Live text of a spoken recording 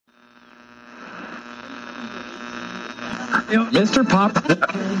Mr. Pop.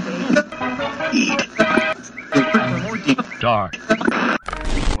 Dark.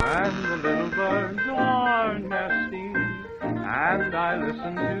 And the little birds are nesting, and I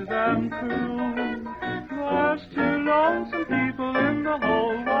listen to them coo. There's two lonesome people in the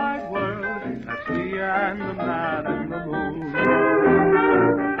whole wide world. That's me and the man in the moon.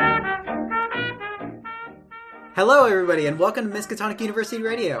 Hello, everybody, and welcome to Miskatonic University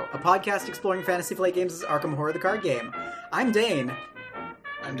Radio, a podcast exploring Fantasy Flight Games' Arkham Horror the card game. I'm Dane.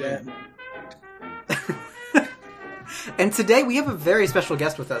 I'm Dan. And today we have a very special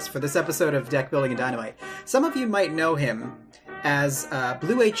guest with us for this episode of Deck Building and Dynamite. Some of you might know him as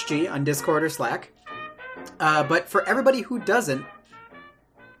Blue HG on Discord or Slack, but for everybody who doesn't,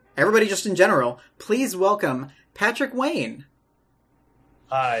 everybody just in general, please welcome Patrick Wayne.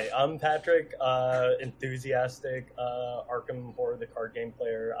 Hi, I'm Patrick, enthusiastic Arkham Horror the card game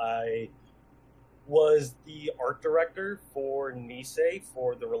player. I was the art director for Nisei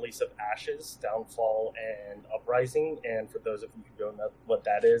for the release of Ashes, Downfall, and Uprising. And for those of you who don't know what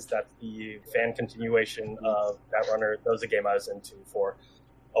that is, that's the fan continuation of Netrunner. That was a game I was into for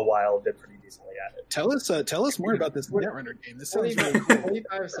a while, did pretty decently at it. Tell us more about this Netrunner game. This sounds really cool.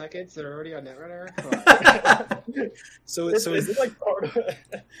 45 seconds, they're already on Netrunner? So is it like part of it?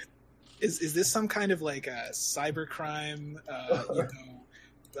 Is this some kind of like a cybercrime,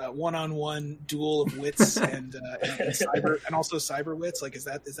 one-on-one duel of wits and cyber and also cyber wits? Like, is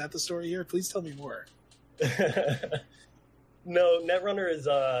that the story here? Please tell me more. No, Netrunner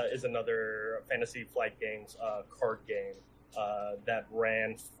is another Fantasy Flight Games card game that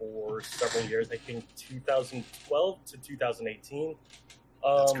ran for several years. I think 2012 to 2018.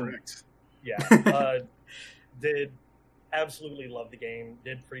 That's correct. Yeah, did absolutely love the game.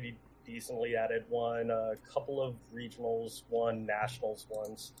 Did pretty decently at it. Won a couple of regionals, won nationals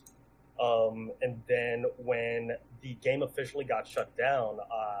once. And then when the game officially got shut down,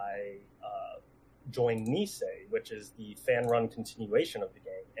 I joined Nisei, which is the fan-run continuation of the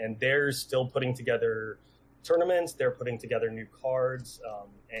game. And they're still putting together tournaments. They're putting together new cards.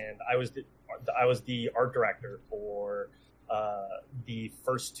 And I was the art director for the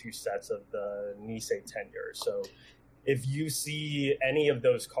first two sets of the Nisei tenure. So if you see any of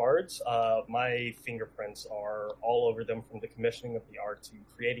those cards, my fingerprints are all over them, from the commissioning of the art to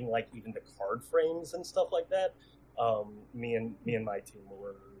creating like even the card frames and stuff like that. Me and my team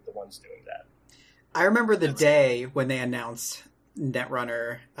were the ones doing that. I remember the day when they announced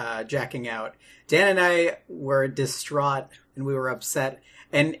Netrunner jacking out. Dan and I were distraught and we were upset.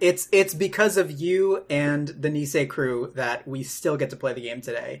 And it's because of you and the Nisei crew that we still get to play the game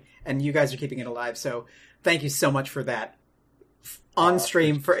today. And you guys are keeping it alive. So thank you so much for that. On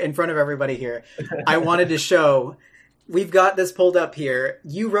stream in front of everybody here. I wanted to show, we've got this pulled up here.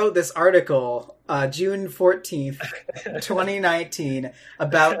 You wrote this article June 14th, 2019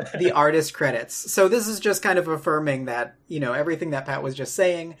 about the artist credits. So this is just kind of affirming that, everything that Pat was just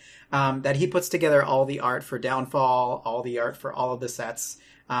saying, that he puts together all the art for Downfall, all the art for all of the sets.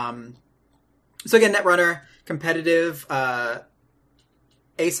 So again, Netrunner, competitive,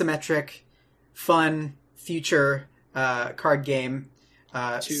 asymmetric, fun, future card game.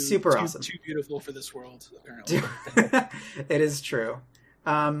 Super awesome. Too beautiful for this world, apparently. It is true.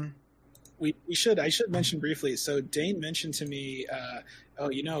 I should mention briefly. So Dane mentioned to me,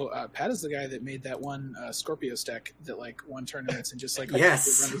 Pat is the guy that made that one Scorpios deck that like won tournaments and just like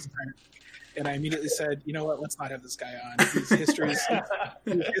yes. run this tournament. And I immediately said, you know what? Let's not have this guy on. He's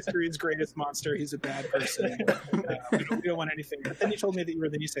history's greatest monster. He's a bad person. We don't want anything. But then he told me that you were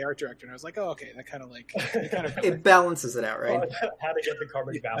the Nisei art director, and I was like, oh, okay. That kind of it balances it out, right? How to get the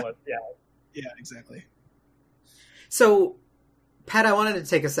karmic balance? Yeah. Yeah, exactly. So, Pat, I wanted to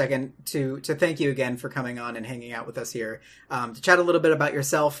take a second to thank you again for coming on and hanging out with us here, to chat a little bit about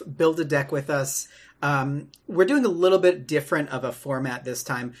yourself, build a deck with us. We're doing a little bit different of a format this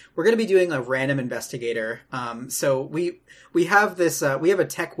time. We're going to be doing a random investigator. So we have this, we have a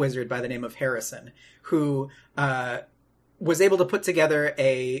tech wizard by the name of Harrison who, was able to put together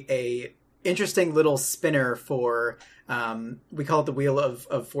a interesting little spinner for, we call it the Wheel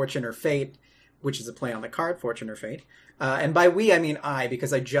of Fortune or Fate, which is a play on the card Fortune or Fate. And by we, I mean I,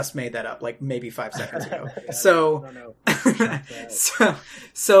 because I just made that up like maybe 5 seconds ago. So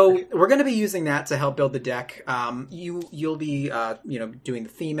we're going to be using that to help build the deck. You'll be, doing the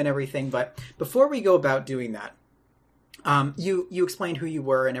theme and everything. But before we go about doing that, you explained who you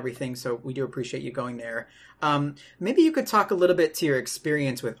were and everything. So we do appreciate you going there. Maybe you could talk a little bit to your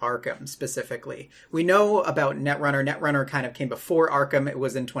experience with Arkham specifically. We know about Netrunner. Netrunner kind of came before Arkham. It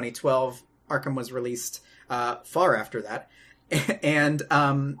was in 2012. Arkham was released far after that. And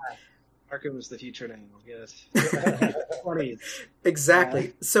Arkham is the future now. Yes. 20s.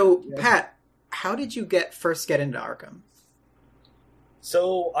 Exactly. So, Pat, how did you first get into Arkham?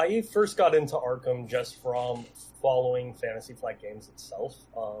 So I first got into Arkham just from following Fantasy Flight Games itself.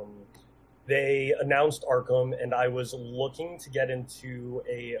 They announced Arkham, and I was looking to get into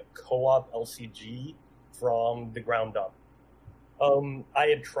a co-op LCG from the ground up. I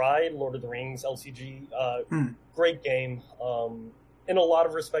had tried Lord of the Rings LCG. Great game. In a lot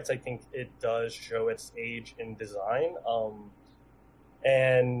of respects, I think it does show its age in design.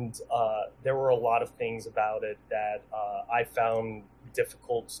 And there were a lot of things about it that I found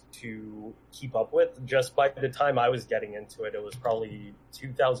difficult to keep up with. Just by the time I was getting into it, it was probably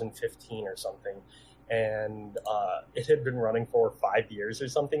 2015 or something. And it had been running for 5 years or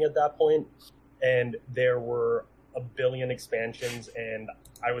something at that point. And there were a billion expansions, and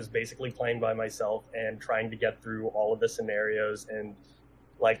I was basically playing by myself and trying to get through all of the scenarios and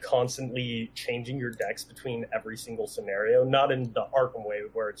like constantly changing your decks between every single scenario, not in the Arkham way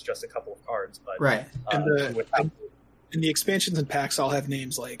where it's just a couple of cards, but right. And the expansions and packs all have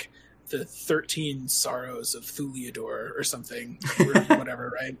names like the 13 Sorrows of Thuliador or something, or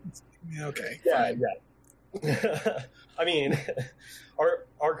whatever, right? Okay. Yeah, yeah. I mean,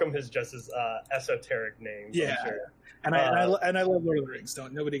 Arkham has just as esoteric names. Yeah, I'm sure. And I love Lord of the Rings.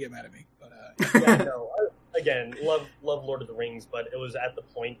 Don't nobody get mad at me. But yeah, no. Again, love Lord of the Rings, but it was at the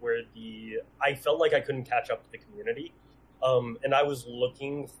point where I felt like I couldn't catch up to the community, and I was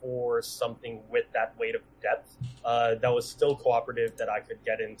looking for something with that weight of depth that was still cooperative that I could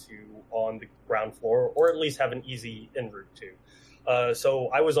get into on the ground floor, or at least have an easy en route to. So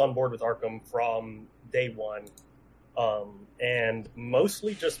I was on board with Arkham from day one, and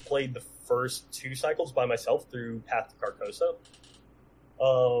mostly just played the first 2 cycles by myself through Path to Carcosa.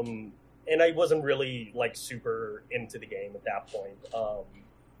 And I wasn't really like super into the game at that point.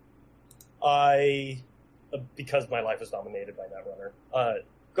 Because my life was dominated by Netrunner.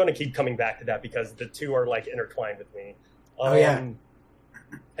 Going to keep coming back to that because the two are like intertwined with me.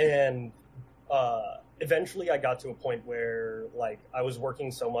 And eventually I got to a point where like I was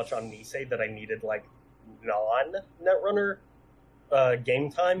working so much on Nisei that I needed like non-Netrunner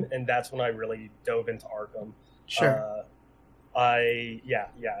game time, and that's when I really dove into Arkham. Sure.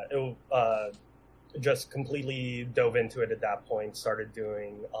 Just completely dove into it at that point, started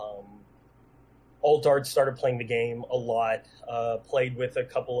doing alt art, started playing the game a lot, played with a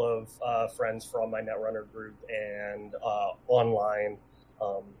couple of friends from my Netrunner group and online,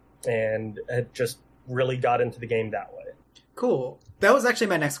 and it just really got into the game that way. Cool. That was actually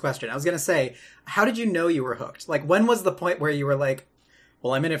my next question. I was going to say, how did you know you were hooked? Like, when was the point where you were like,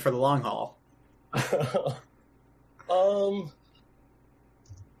 well, I'm in it for the long haul?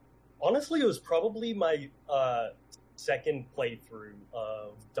 Honestly, it was probably my second playthrough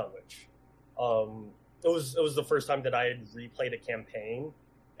of Dunwich. It was the first time that I had replayed a campaign,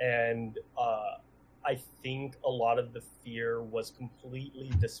 and I think a lot of the fear was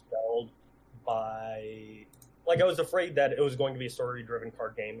completely dispelled by... Like, I was afraid that it was going to be a story-driven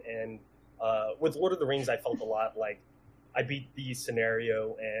card game, and with Lord of the Rings, I felt a lot like I beat the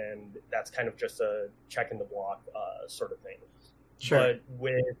scenario, and that's kind of just a check in the block sort of thing. Sure. But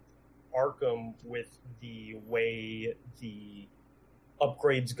with Arkham, with the way the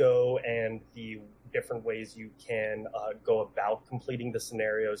upgrades go and the different ways you can go about completing the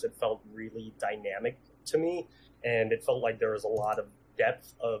scenarios, it felt really dynamic to me, and it felt like there was a lot of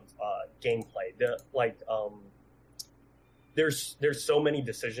depth of gameplay. There's so many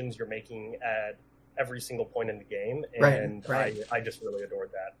decisions you're making at every single point in the game, and right. I just really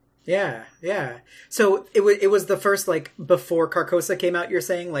adored that. Yeah. So it was the first, like, before Carcosa came out, you're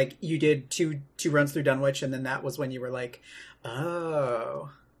saying, like, you did two runs through Dunwich, and then that was when you were like, oh.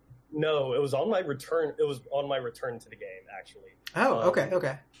 No, it was on my return. It was on my return to the game, actually. Oh,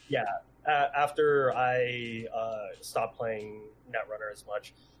 okay. Yeah. After I stopped playing Netrunner as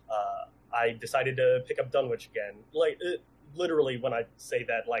much, I decided to pick up Dunwich again. Literally, when I say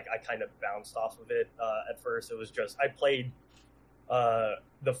that, like, I kind of bounced off of it at first. It was just, I played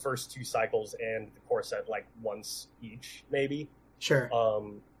the first 2 cycles and the core set like once each, maybe. Sure.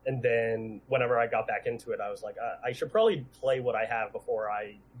 And then whenever I got back into it, I was like, I should probably play what I have before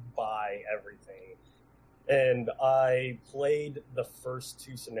I buy everything. And I played the first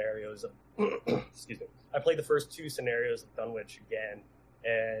 2 scenarios of excuse me. I played the first 2 scenarios of Dunwich again,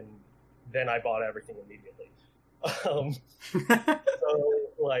 and then I bought everything immediately. So,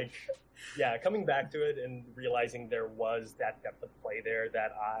 like, yeah, coming back to it and realizing there was that depth of play there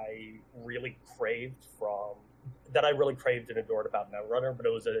that I really craved and adored about Netrunner, but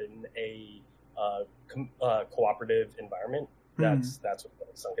it was in a cooperative environment. that's what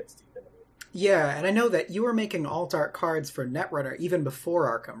really sunk its teeth into me. Yeah, and I know that you were making alt art cards for Netrunner even before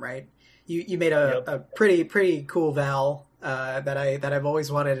Arkham, right? You made a pretty cool Val that I've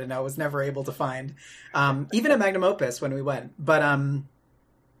always wanted and I was never able to find, even at Magnum Opus when we went. But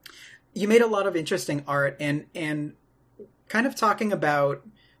you made a lot of interesting art, and kind of talking about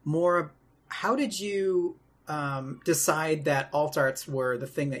more. How did you decide that alt arts were the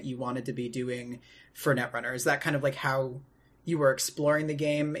thing that you wanted to be doing for Netrunner? Is that kind of like how you were exploring the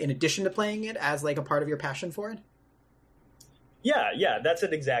game in addition to playing it as like a part of your passion for it? Yeah, that's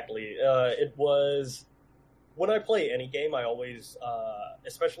it exactly. It was when I play any game, I always,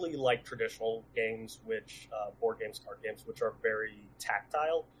 especially like traditional games, which board games, card games, which are very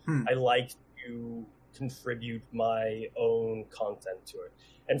tactile. I like to contribute my own content to it.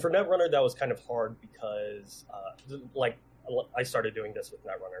 And for Netrunner, that was kind of hard because, like, I started doing this with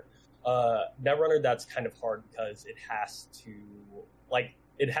Netrunner. Netrunner, that's kind of hard because it has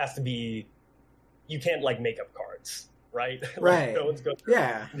to be, you can't like make up cards, right? Right. Like, no one's going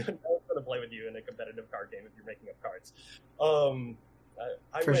to play with you in a competitive card game if you're making up cards.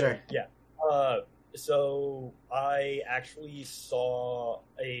 Sure. Yeah. So I actually saw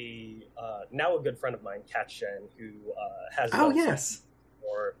now a good friend of mine, Kat Shen, who has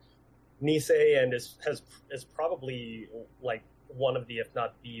for Nisei and is probably like one of the, if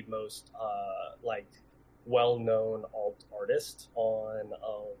not the most like well-known alt artist on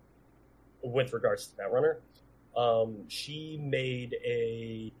with regards to Netrunner.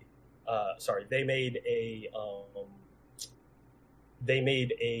 They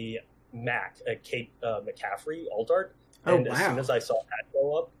made a Mac, a Kate McCaffrey alt art, and as soon as I saw that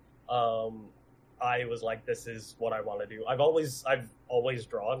go up, I was like, "This is what I want to do." I've always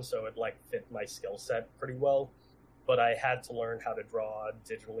drawn, so it like fit my skill set pretty well, but I had to learn how to draw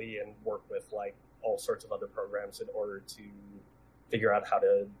digitally and work with like all sorts of other programs in order to figure out how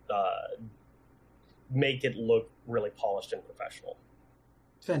to make it look really polished and professional.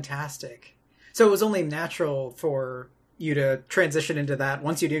 Fantastic. So it was only natural for you to transition into that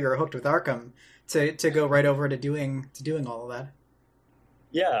once you were hooked with Arkham to go right over to doing all of that.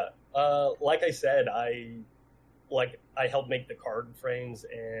 Yeah, like I said, I helped make the card frames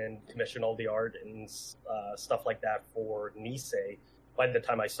and commission all the art and stuff like that for Nisei by the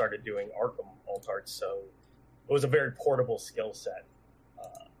time I started doing Arkham alt art. So it was a very portable skill set,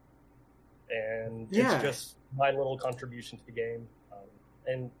 and it's just my little contribution to the game,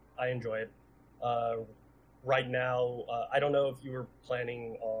 and I enjoy it. Right now, I don't know if you were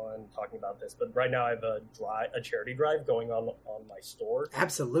planning on talking about this, but right now I have a charity drive going on my store.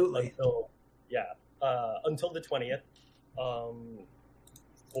 Absolutely. Until the 20th,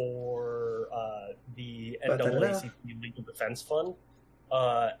 for the NAACP Legal Defense Fund.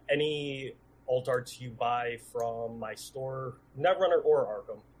 Any alt arts you buy from my store, Netrunner or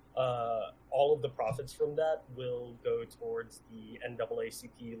Arkham, all of the profits from that will go towards the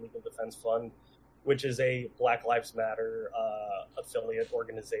NAACP Legal Defense Fund, which is a Black Lives Matter affiliate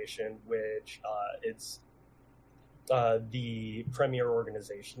organization, which it's the premier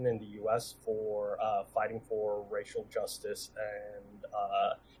organization in the U.S. for fighting for racial justice and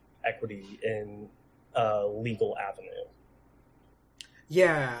equity in legal avenue.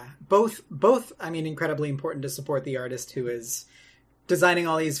 Yeah, both. I mean, incredibly important to support the artist who is designing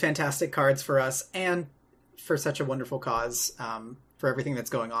all these fantastic cards for us and for such a wonderful cause. For everything that's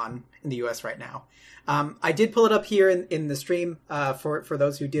going on in the U.S. right now. I did pull it up here in the stream for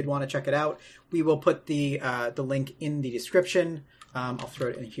those who did want to check it out. We will put the link in the description. I'll throw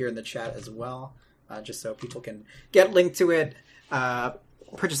it in here in the chat as well, just so people can get linked to it,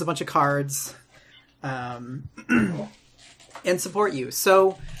 purchase a bunch of cards, and support you.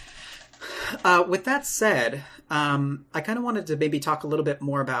 So with that said, I kind of wanted to maybe talk a little bit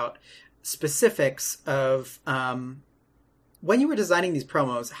more about specifics of when you were designing these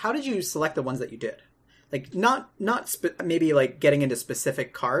promos, how did you select the ones that you did? Like, not maybe like getting into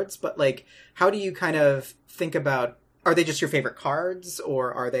specific cards, but like, how do you kind of think about, are they just your favorite cards,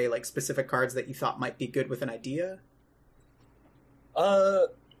 or are they like specific cards that you thought might be good with an idea? A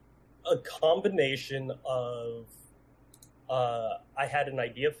combination of, I had an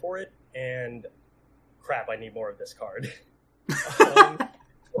idea for it, and crap, I need more of this card.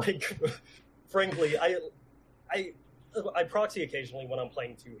 Frankly, I proxy occasionally when I'm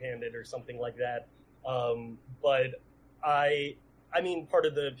playing two-handed or something like that, but I mean, part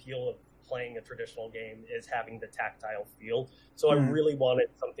of the appeal of playing a traditional game is having the tactile feel. So I really wanted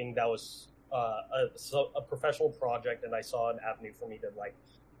something that was a professional project, and I saw an avenue for me to like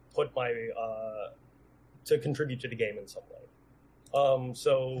put my to contribute to the game in some way.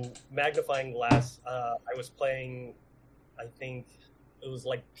 So Magnifying Glass, I was playing I think it was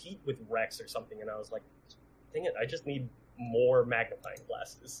like Pete with Rex or something, and I was like, dang it, I just need more magnifying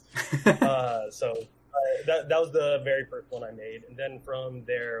glasses. That was the very first one I made, and then from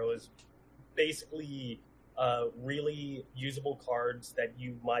there it was basically really usable cards that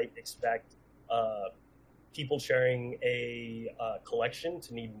you might expect people sharing a collection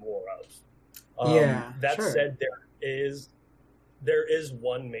to need more of. That sure. said, there is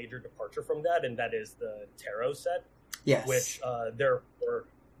one major departure from that, and that is the tarot set. Yes. Which there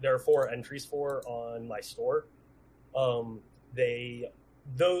are 4 entries for on my store. Those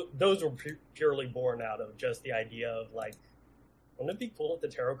were purely born out of just the idea of like, wouldn't it be cool if the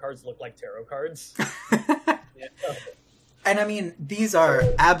tarot cards look like tarot cards? Yeah. And I mean, these are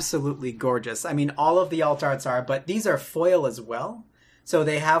absolutely gorgeous. I mean, all of the alt arts are, but these are foil as well, so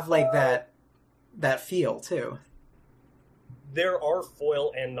they have like that feel too. There are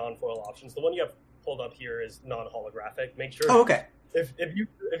foil and non-foil options. The one you have pulled up here is non-holographic. Make sure. Oh, okay. If you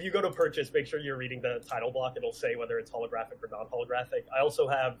go to purchase, make sure you're reading the title block. It'll say whether it's holographic or non-holographic. I also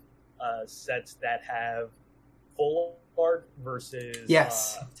have sets that have full art versus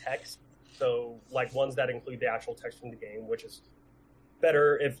text. So, like ones that include the actual text from the game, which is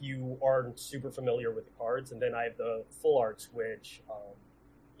better if you aren't super familiar with the cards. And then I have the full arts, which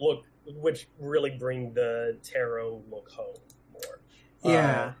really bring the tarot look home more.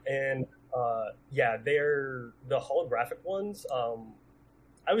 Yeah. They're the holographic ones.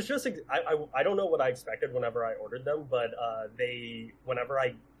 I was just I don't know what I expected whenever I ordered them, but whenever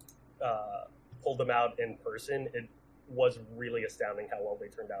I pulled them out in person, it was really astounding how well they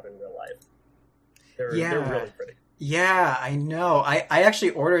turned out in real life. They're really pretty. Yeah, I know. I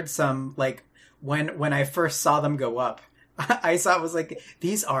actually ordered some like when I first saw them go up. I saw it was like,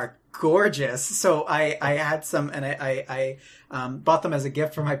 these are gorgeous. So I had some, and I bought them as a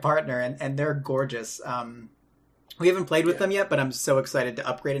gift for my partner, and they're gorgeous. We haven't played with them yet, but I'm so excited to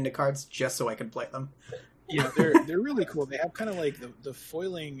upgrade into cards just so I can play them. Yeah, they're really cool. They have kind of like the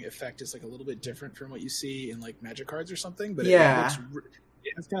foiling effect is like a little bit different from what you see in like Magic cards or something, but it has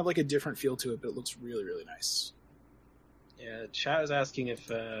kind of like a different feel to it, but it looks really, really nice. Yeah, chat is asking if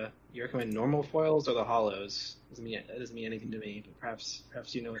you recommend normal foils or the hollows. That doesn't mean anything to me, but perhaps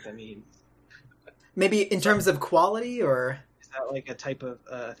you know what that means. Maybe in terms of quality, or is that like a type of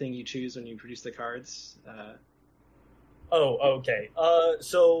thing you choose when you produce the cards? Okay.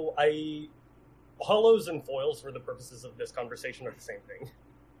 So hollows and foils, for the purposes of this conversation, are the same thing.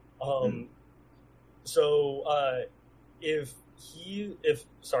 So if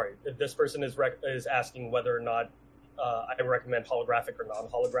this person is asking whether or not I recommend holographic or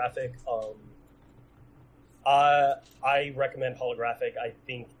non-holographic, I recommend holographic. I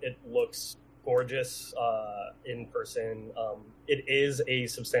think it looks gorgeous in person. It is a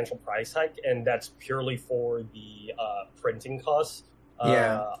substantial price hike, and that's purely for the printing costs.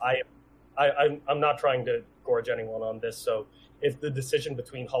 I'm not trying to gorge anyone on this, so if the decision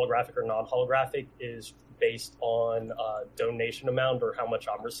between holographic or non-holographic is based on donation amount or how much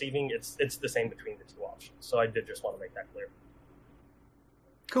I'm receiving, it's the same between the two options. So I did just want to make that clear.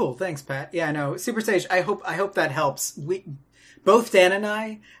 Cool, thanks, Pat. Yeah, no, Super Sage, I hope that helps. Both Dan and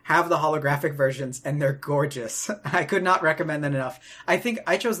I have the holographic versions, and they're gorgeous. I could not recommend them enough. I think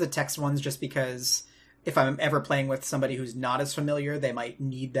I chose the text ones just because if I'm ever playing with somebody who's not as familiar, they might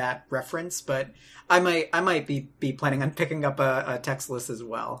need that reference, but I might be planning on picking up a text list as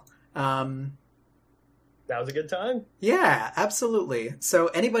well. That was a good time. Yeah, absolutely. So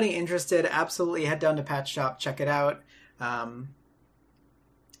anybody interested, absolutely head down to Pat's shop, check it out.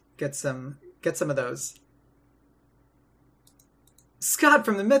 Get some of those. Scott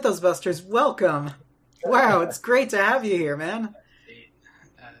from the Mythos Busters, welcome. Wow, it's great to have you here, man.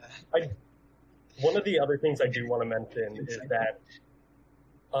 One of the other things I do want to mention is that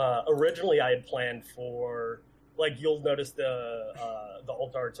originally I had planned for, like, you'll notice the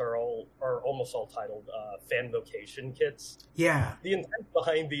alt arts are almost all titled fan vocation kits. Yeah. The intent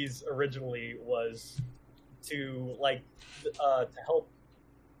behind these originally was to help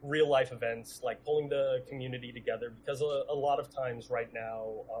real life events, like pulling the community together, because a lot of times right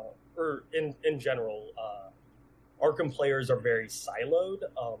now, or in general, Arkham players are very siloed.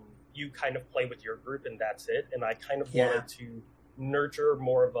 You kind of play with your group and that's it. And I kind of wanted to nurture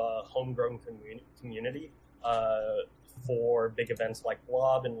more of a homegrown community for big events like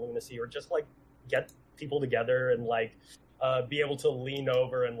Blob and Lunacy, or just like get people together and like be able to lean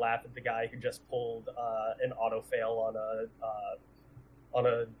over and laugh at the guy who just pulled an auto fail on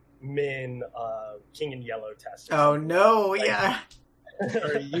a min King and Yellow test. Oh no, like, yeah.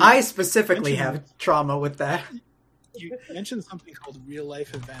 I specifically have trauma with that. You mentioned something called real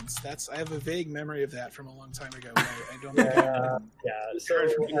life events. I have a vague memory of that from a long time ago. But I don't think I So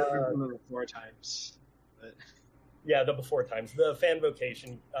One of the 4 times, but yeah, the before times, the fan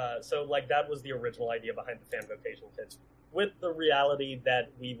vocation. So like that was the original idea behind the fan vocation kits, with the reality that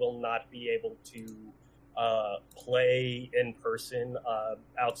we will not be able to play in person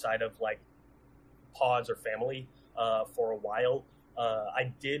outside of like pods or family for a while.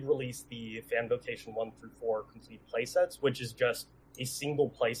 I did release the Fan Vocation 1 through 4 complete playsets, which is just a single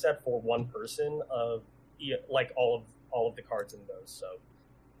playset for one person of like all of the cards in those. So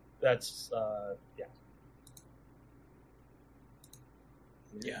that's yeah.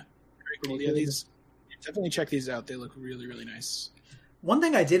 Yeah, very cool. Yeah, these definitely check these out. They look really, really nice. One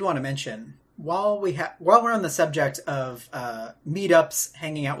thing I did want to mention while we're on the subject of meetups,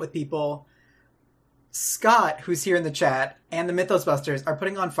 hanging out with people, Scott, who's here in the chat, and the Mythos Busters are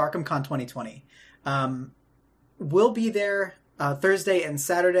putting on FarcomCon 2020. We'll be there Thursday and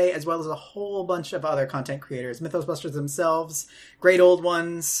Saturday, as well as a whole bunch of other content creators. Mythos Busters themselves, great old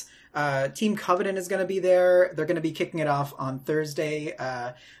ones. Team Covenant is going to be there. They're going to be kicking it off on Thursday.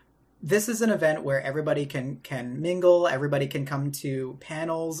 This is an event where everybody can mingle. Everybody can come to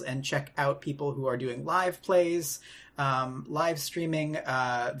panels and check out people who are doing live plays, live streaming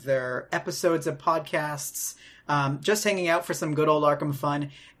their episodes of podcasts, just hanging out for some good old Arkham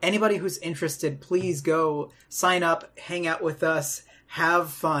fun. Anybody who's interested, please go sign up, hang out with us,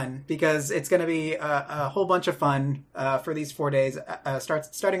 have fun, because it's going to be a whole bunch of fun for these 4 days,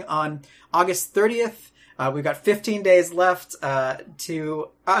 starting on August 30th. We've got 15 days left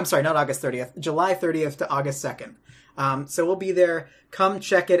I'm sorry, not August 30th, July 30th to August 2nd. So we'll be there. Come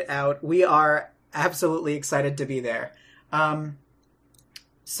check it out. We are absolutely excited to be there.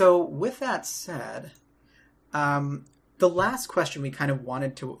 So with that said, the last question we kind of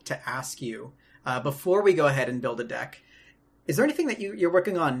wanted to ask you before we go ahead and build a deck, is there anything that you're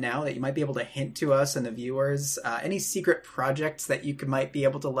working on now that you might be able to hint to us and the viewers? Any secret projects that you might be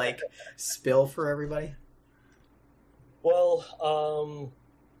able to like spill for everybody? Well,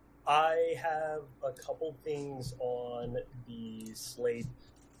 I have a couple things on the slate.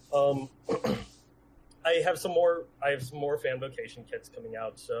 I have some more fan vocation kits coming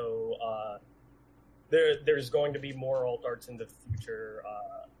out, so there's going to be more alt arts in the future.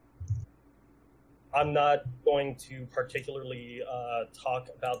 I'm not going to particularly talk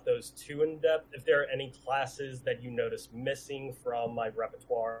about those too in depth. If there are any classes that you notice missing from my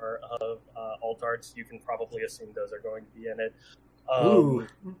repertoire of alt arts, you can probably assume those are going to be in it.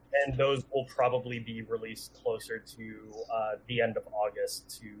 And those will probably be released closer to the end of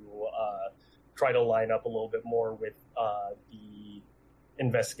August to try to line up a little bit more with the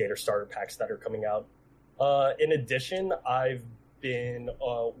investigator starter packs that are coming out. In addition, I've been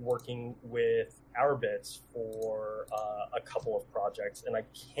working with Ourbits for a couple of projects, and I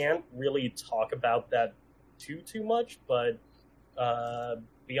can't really talk about that too much, but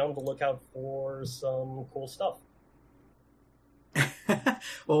be on the lookout for some cool stuff.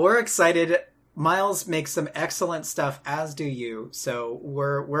 Well, we're excited. Miles makes some excellent stuff, as do you. So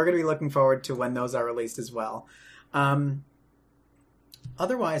we're going to be looking forward to when those are released as well.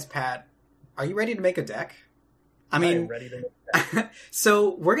 Otherwise, Pat, are you ready to make a deck? I mean, ready to make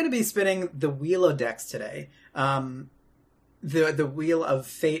so we're going to be spinning the Wheel of Decks today. The Wheel of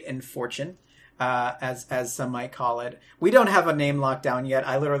Fate and Fortune, as some might call it. We don't have a name locked down yet.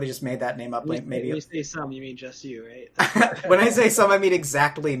 I literally just made that name up. When Maybe you say some, you mean just you, right? when I say some, I mean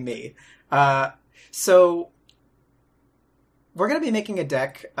exactly me. So we're going to be making a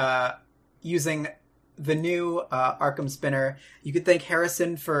deck using the new Arkham Spinner. You could thank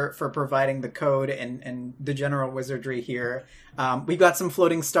Harrison for providing the code and the general wizardry here. We've got some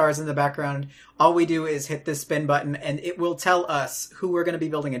floating stars in the background. All we do is hit this spin button, and it will tell us who we're going to be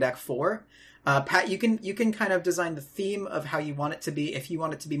building a deck for. Pat, you can kind of design the theme of how you want it to be. If you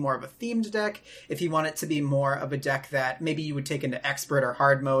want it to be more of a themed deck, if you want it to be more of a deck that maybe you would take into expert or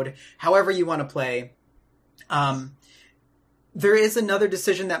hard mode, however you want to play. There is another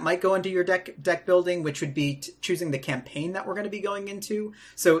decision that might go into your deck building, which would be choosing the campaign that we're going to be going into.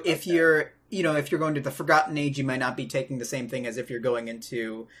 So if you're going to the Forgotten Age, you might not be taking the same thing as if you're going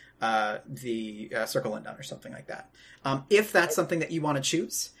into the Circle Undone or something like that. If that's something that you want to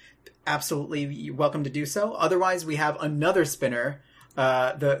choose, absolutely you're welcome to do so. Otherwise, we have another spinner,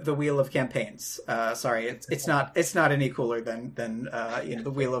 the Wheel of Campaigns. Sorry, it's not any cooler than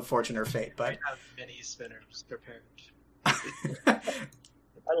the Wheel of Fortune or Fate, but I have many spinners prepared. I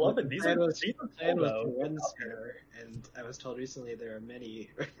love it. These are was cool, though. one spinner, and I was told recently there are many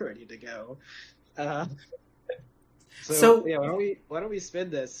ready to go. So- yeah, why don't we spin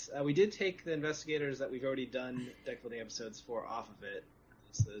this? We did take the investigators that we've already done deck building episodes for off of it,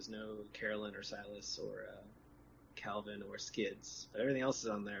 so there's no Carolyn or Silas or Calvin or Skids, but everything else is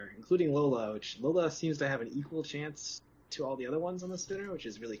on there, including Lola, which Lola seems to have an equal chance to all the other ones on the spinner, which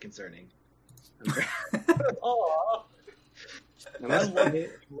is really concerning. Aw. I Unless- love the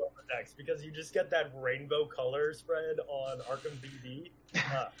decks because you just get that rainbow color spread on Arkham BD.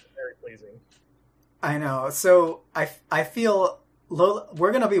 Very pleasing. I know. So I feel Lola,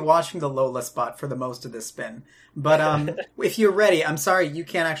 we're going to be watching the Lola spot for the most of this spin. But if you're ready, I'm sorry you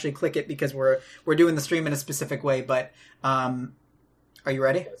can't actually click it because we're doing the stream in a specific way. But are you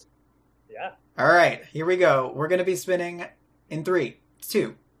ready? Yeah. All right, here we go. We're going to be spinning in 3,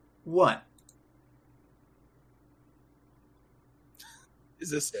 2, 1. Is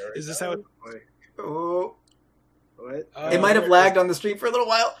this how it? Oh, What? it might have lagged on the stream for a little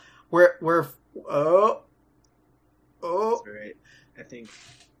while. We're oh. All right. I think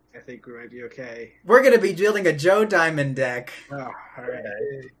we might be okay. We're going to be dealing a Joe Diamond deck. Oh, all right.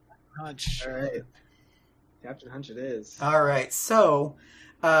 Hunch. All right. Captain Hunch it is. All right. So,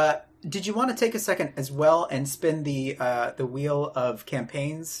 did you want to take a second as well and spin the wheel of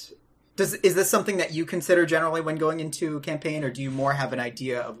campaigns? Is this something that you consider generally when going into a campaign, or do you more have an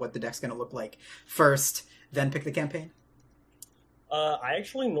idea of what the deck's going to look like first, then pick the campaign? I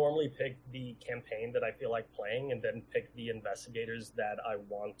actually normally pick the campaign that I feel like playing and then pick the investigators that I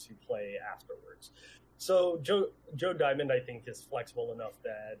want to play afterwards. So Joe Diamond, I think, is flexible enough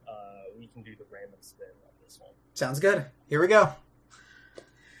that we can do the random spin on this one. Sounds good. Here we go.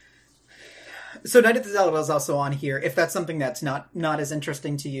 So Night at the Zelda is also on here. If that's something that's not as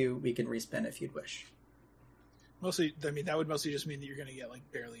interesting to you, we can respin if you'd wish. Mostly, I mean, that would mostly just mean that you're going to get like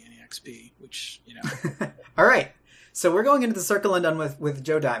barely any XP, which, you know. All right. So we're going into the Circle Undone with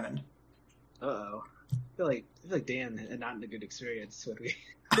Joe Diamond. Uh-oh. I feel like Dan had not had a good experience when we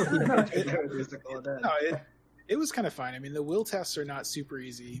the Circle Undone. No, it was kind of fine. I mean, the will tests are not super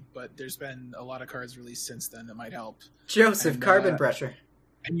easy, but there's been a lot of cards released since then that might help. Joseph, And, Carbon Pressure.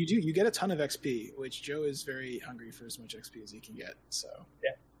 And you get a ton of XP, which Joe is very hungry for as much XP as he can get. So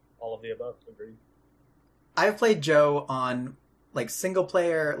All of the above, agreed. I've played Joe on like single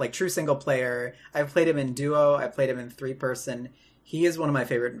player, like true single player. I've played him in duo. I played him in 3-person. He is one of my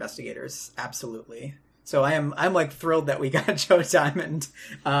favorite investigators. Absolutely. So I'm like thrilled that we got Joe Diamond.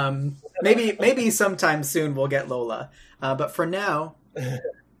 Maybe sometime soon we'll get Lola. But for now,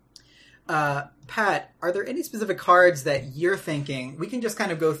 Pat, are there any specific cards that you're thinking? We can just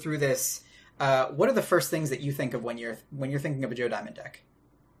kind of go through this. What are the first things that you think of when you're thinking of a Joe Diamond deck?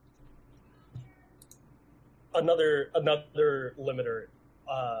 Another limiter.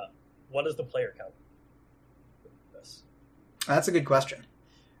 What is the player count? This. That's a good question.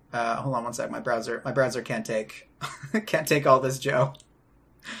 Hold on one sec. My browser can't take all this, Joe.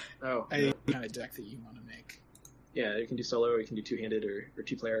 Oh, I kind of deck that you want to make. yeah, you can do solo, or you can do two-handed, or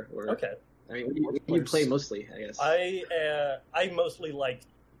two-player, or Okay. I mean, what do you play mostly? I guess. I mostly like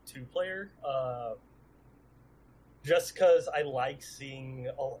 2-player. Just because I like seeing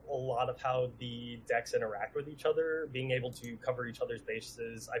a lot of how the decks interact with each other, being able to cover each other's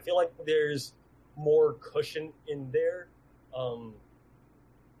bases. I feel like there's more cushion in there.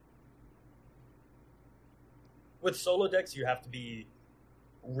 With solo decks, you have to be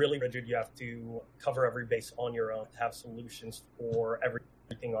really rigid. You have to cover every base on your own, have solutions for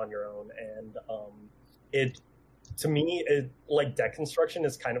everything on your own. And to me, like deck construction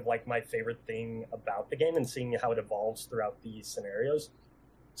is kind of like my favorite thing about the game and seeing how it evolves throughout these scenarios.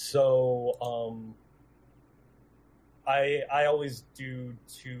 So I always do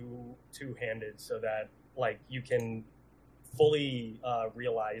two-handed so that like you can fully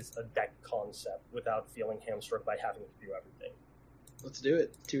realize a deck concept without feeling hamstrung by having to do everything. Let's do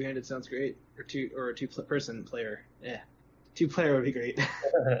it. Two-handed sounds great, or a two-person player. Yeah, 2-player would be great.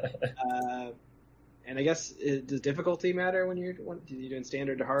 And I guess, does difficulty matter when you're doing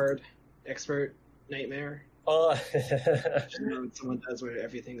standard to hard, expert, nightmare? When someone does where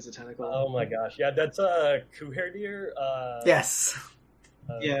everything's a tentacle. Oh my gosh, yeah, that's Kuherdir. Yes.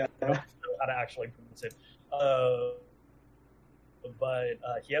 I Yeah. don't know how to actually pronounce it. But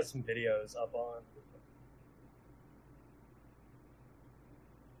he has some videos up on.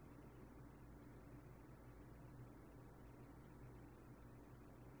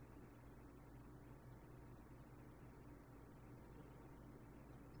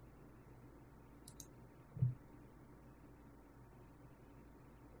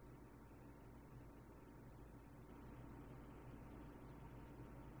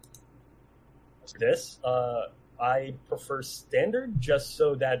 This I prefer standard just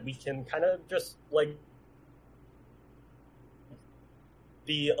so that we can kind of just like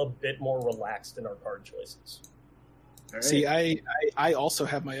be a bit more relaxed in our card choices. All right. See, I also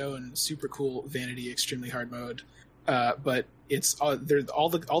have my own super cool vanity extremely hard mode, but it's all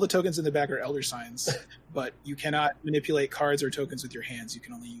the tokens in the back are elder signs, but you cannot manipulate cards or tokens with your hands. You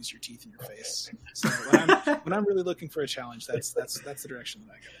can only use your teeth and your face. So when I'm really looking for a challenge, that's the direction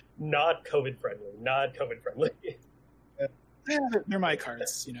that I go. Not COVID friendly. Not COVID friendly. Yeah, they're my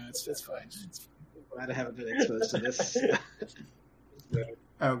cards. You know, it's fine. It's fine. Glad I haven't been exposed to this.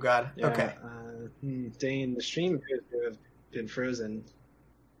 Oh God. Yeah, Okay. Dane, the stream appears to have been frozen.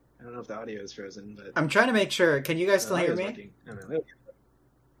 I don't know if the audio is frozen, but I'm trying to make sure. Can you guys still hear me? working. I don't know.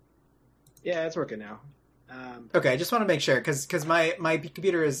 Yeah, it's working now. Okay, I just want to make sure because my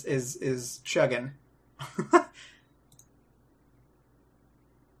computer is chugging.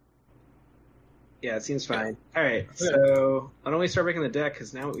 Yeah, it seems fine. All right, so why don't we start breaking the deck?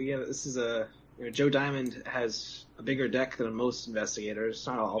 Because now this is Joe Diamond has a bigger deck than most investigators.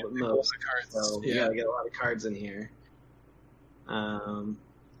 Not all, but most. Cards. So Yeah. we gotta get a lot of cards in here.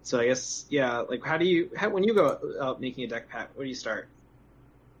 So I guess like when you go out making a deck, Pat, where do you start?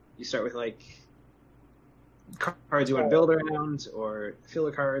 You start with like cards you want to build around, or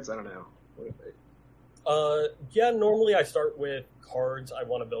filler cards. I don't know. Normally I start with cards I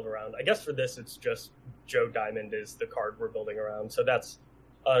want to build around. I guess for this, it's just Joe Diamond is the card we're building around, so that's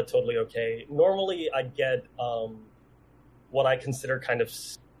totally okay. Normally I get what I consider kind of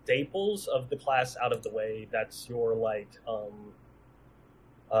staples of the class out of the way. That's your like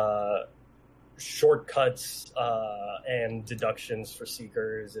shortcuts and deductions for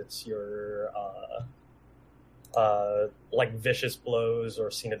Seekers. It's your like vicious blows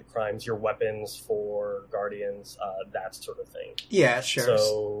or scene of the crimes, your weapons for guardians, that sort of thing. Yeah, sure.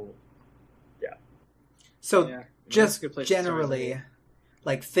 So Yeah, just that's a good place to start, generally, isn't it?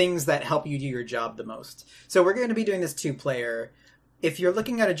 like things that help you do your job the most. So we're going to be doing this 2-player. If you're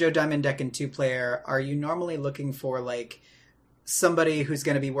looking at a Joe Diamond deck in 2-player, are you normally looking for like somebody who's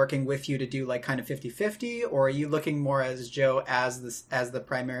going to be working with you to do like kind of 50-50, or are you looking more as Joe as the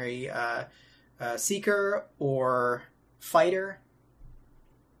primary seeker or fighter?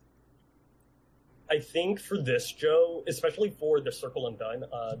 I think for this, Joe, especially for the Circle and Done,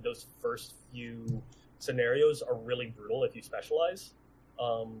 those first few scenarios are really brutal if you specialize.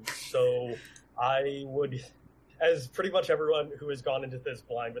 So I would, as pretty much everyone who has gone into this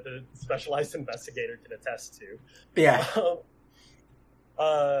blind with a specialized investigator can attest to, Yeah.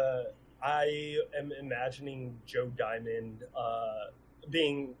 I am imagining Joe Diamond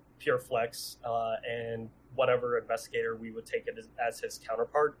being pure flex, and whatever investigator we would take it as his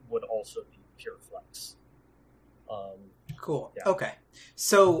counterpart would also be pure flex. Cool. Yeah. Okay.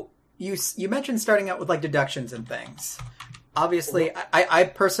 So you mentioned starting out with like deductions and things. Obviously, I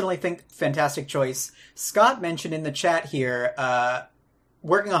personally think fantastic choice. Scott mentioned in the chat here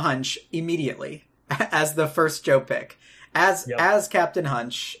working a hunch immediately as the first Joe pick. As Captain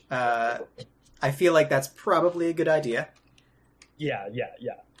Hunch, I feel like that's probably a good idea. Yeah.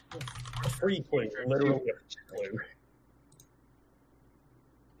 Free clue, literally a clue.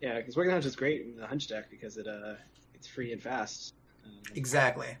 Yeah, because working hunch is great in the hunch deck because it's free and fast.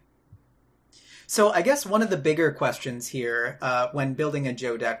 Exactly. So I guess one of the bigger questions here when building a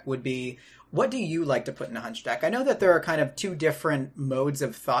Joe deck would be, what do you like to put in a hunch deck? I know that there are kind of two different modes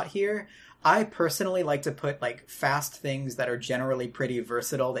of thought here. I personally like to put like fast things that are generally pretty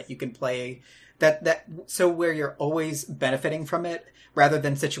versatile that you can play so where you're always benefiting from it, rather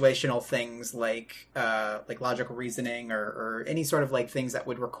than situational things like logical reasoning or any sort of like things that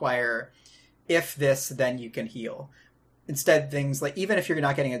would require if this then you can heal. Instead, things like, even if you're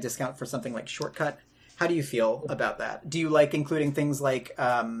not getting a discount for something like shortcut, how do you feel about that? Do you like including things like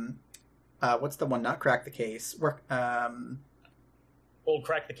what's the one, not crack the case, Well,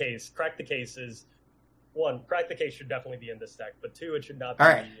 crack the case. Crack the case is one. Crack the case should definitely be in this deck, but two, it should not be. All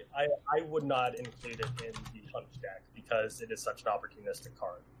right. I would not include it in the hunch deck because it is such an opportunistic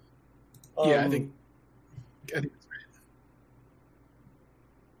card. Yeah, I think that's right.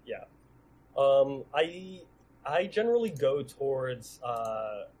 Yeah. I generally go towards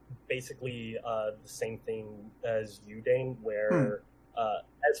basically the same thing as you, Dane, where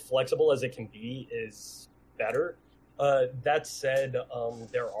as flexible as it can be is better. That said,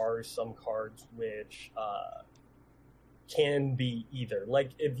 there are some cards which can be either.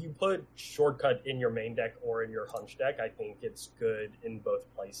 Like, if you put Shortcut in your main deck or in your hunch deck, I think it's good in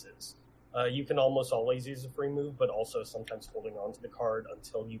both places. You can almost always use a free move, but also sometimes holding on to the card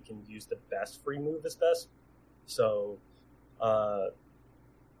until you can use the best free move is best. So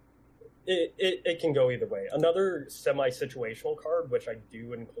it can go either way. Another semi-situational card, which I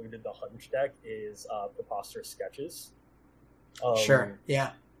do include in the hunch deck, is Preposterous Sketches. Sure.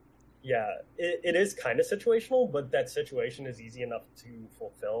 Yeah. Yeah, it is kind of situational, but that situation is easy enough to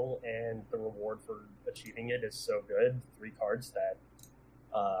fulfill, and the reward for achieving it is so good. 3 cards that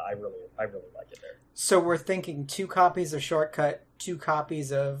I really like it there. So we're thinking 2 copies of Shortcut, 2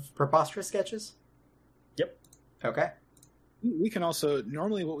 copies of Preposterous Sketches? Yep. Okay. We can also,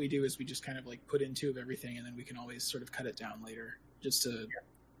 normally what we do is we just kind of like put in 2 of everything, and then we can always sort of cut it down later, just to...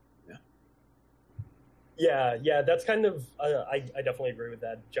 Yeah, that's kind of, I definitely agree with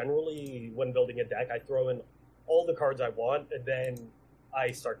that. Generally, when building a deck, I throw in all the cards I want, and then I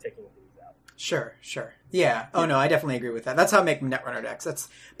start taking things out. Sure. Yeah. Oh, no, I definitely agree with that. That's how I make Netrunner decks. That's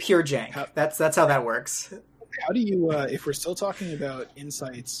pure jank. That's how that works. How do you, if we're still talking about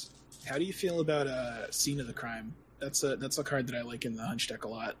insights, how do you feel about Scene of the Crime? That's a card that I like in the Hunch deck a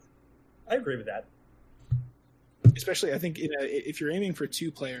lot. I agree with that. Especially, I think if you're aiming for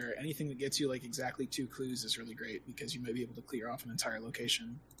 2-player, anything that gets you like exactly 2 clues is really great because you might be able to clear off an entire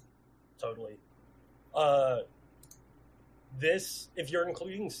location. Totally. If you're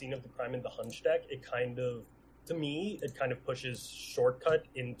including Scene of the Crime in the Hunch deck, it kind of pushes Shortcut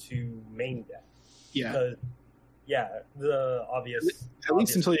into main deck. Yeah. Because, the obvious... At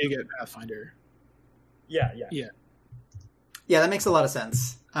least until you get Pathfinder. Yeah. Yeah, that makes a lot of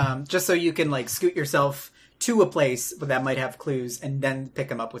sense. Just so you can like scoot yourself to a place that might have clues and then pick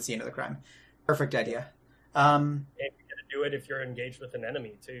them up with Scene of the Crime. Perfect idea. And you're going to do it if you're engaged with an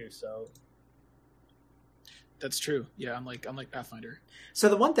enemy too, so... That's true. Yeah, unlike Pathfinder. So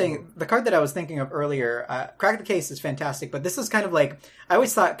the one thing, the card that I was thinking of earlier, Crack the Case is fantastic, but this is kind of like, I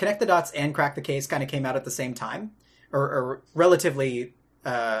always thought Connect the Dots and Crack the Case kind of came out at the same time, or relatively,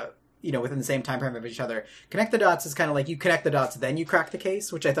 within the same time frame of each other. Connect the Dots is kind of like you connect the dots, then you crack the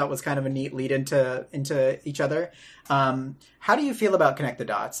case, which I thought was kind of a neat lead into each other. How do you feel about Connect the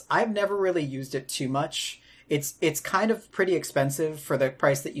Dots? I've never really used it too much. It's kind of pretty expensive for the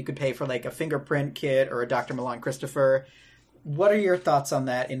price that you could pay for like a Fingerprint kit or a Dr. Milan Christopher. What are your thoughts on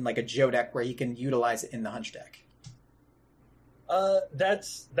that in like a Joe deck where you can utilize it in the Hunch deck?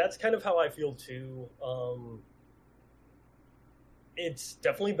 That's kind of how I feel too. It's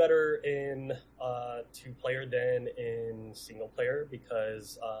definitely better in 2-player than in single-player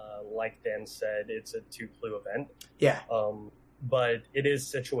because, like Dan said, it's a 2-clue event. Yeah. But it is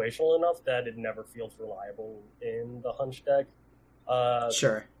situational enough that it never feels reliable in the Hunch deck.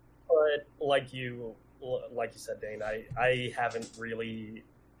 Sure. But like you said, Dane, I haven't really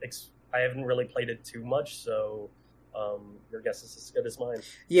played it too much, so your guess is as good as mine.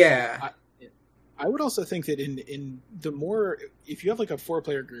 Yeah. I would also think that in the more, if you have like a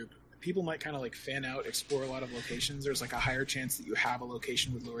 4-player group, people might kind of like fan out, explore a lot of locations. There's like a higher chance that you have a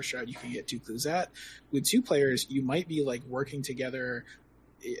location with Lower Shroud you can get 2 clues at. With 2 players, you might be like working together.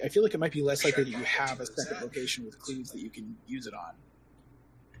 I feel like it might be less likely that you have a second location with clues that you can use it on.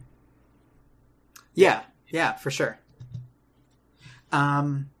 Yeah, for sure.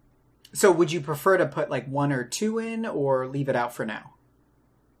 So would you prefer to put like 1 or 2 in or leave it out for now?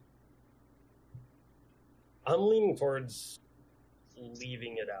 I'm leaning towards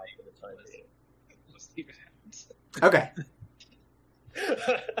leaving it out for the time being. Let's leave it out. Okay.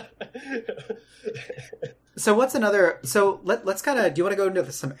 So what's another? So let's kind of. Do you want to go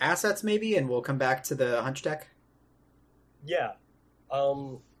into some assets maybe, and we'll come back to the Hunch deck? Yeah.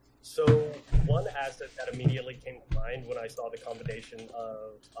 So one asset that immediately came to mind when I saw the combination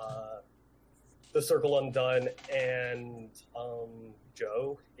of the Circle Undone and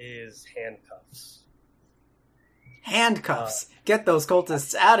Joe is Handcuffs. Handcuffs! Get those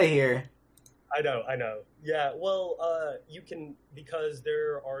cultists out of here! I know. Yeah, well, you can, because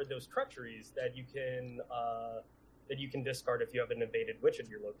there are those treacheries that you can discard if you have an invaded witch at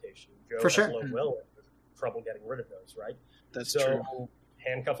your location. Joe For sure. has low will and has trouble getting rid of those, right? That's so true.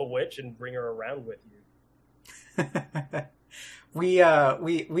 Handcuff a witch and bring her around with you. We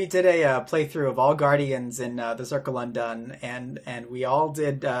did a playthrough of all Guardians in the Circle Undone, and we all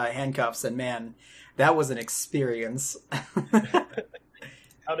did handcuffs, and man, that was an experience.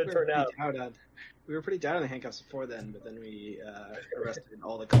 How'd it turn out? We were pretty down on the handcuffs before then, but then we arrested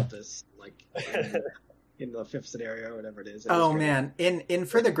all the cultists, like in the 5th scenario or whatever it is. Oh man, in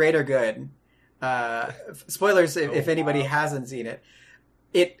For the Greater Good, spoilers if anybody hasn't seen it.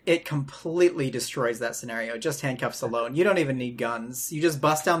 It completely destroys that scenario. Just handcuffs alone. You don't even need guns. You just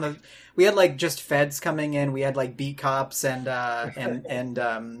bust down we had like just feds coming in. We had like beat cops and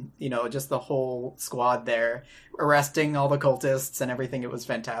just the whole squad there arresting all the cultists and everything. It was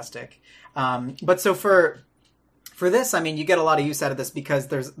fantastic. But so for For this, I mean, you get a lot of use out of this because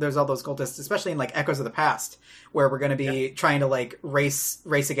there's all those cultists, especially in like Echoes of the Past, where we're going to be trying to like race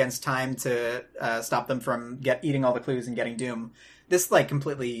against time to stop them from eating all the clues and getting Doom. This like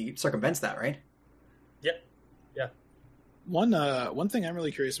completely circumvents that, right? Yep. Yeah. One thing I'm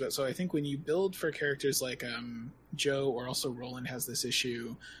really curious about. So I think when you build for characters like Joe, or also Roland has this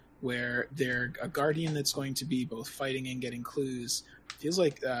issue where they're a guardian that's going to be both fighting and getting clues. Feels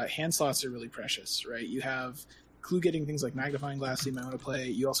like hand slots are really precious, right? You have clue getting things like magnifying glass you might want to play.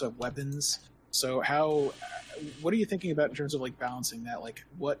 You also have weapons. So what are you thinking about in terms of like balancing that? Like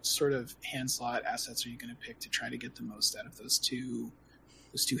what sort of hand slot assets are you going to pick to try to get the most out of those two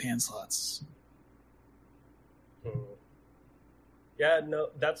hand slots? Yeah, no,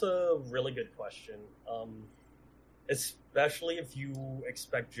 that's a really good question. Especially if you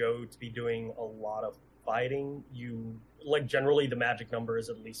expect Joe to be doing a lot of fighting, generally the magic number is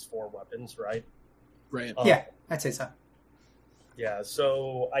at least 4 weapons, right? Right. Yeah, I'd say so. Yeah,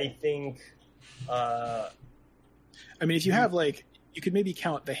 so I think... I mean, if you have, like... You could maybe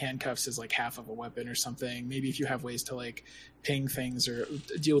count the handcuffs as, like, half of a weapon or something. Maybe if you have ways to, like, ping things or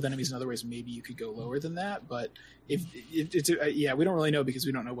deal with enemies in other ways, maybe you could go lower than that. But if it's... yeah, we don't really know because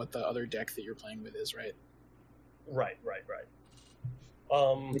we don't know what the other deck that you're playing with is, right? Right.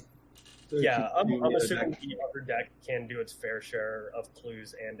 Yeah, I'm assuming the other deck can do its fair share of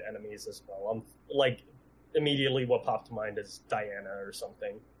clues and enemies as well. Immediately what popped to mind is Diana or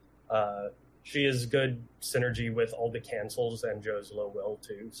something. She is good synergy with all the cancels and Joe's low will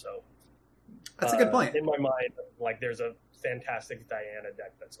too. So that's a good point. In my mind, like there's a fantastic Diana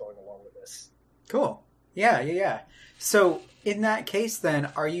deck that's going along with this. Cool. Yeah. So in that case,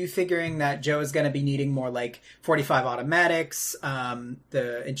 then, are you figuring that Joe is going to be needing more like 45 automatics,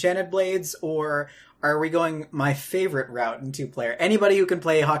 the enchanted blades, or are we going my favorite route in 2-player? Anybody who can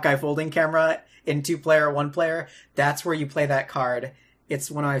play Hawkeye folding camera in 2-player or 1-player, that's where you play that card. It's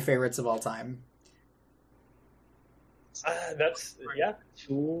one of my favorites of all time. Yeah.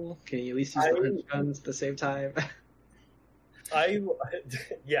 Tool. Can you at least use the guns at the same time?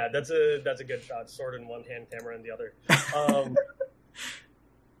 That's a good shot. Sword in one hand, camera in the other.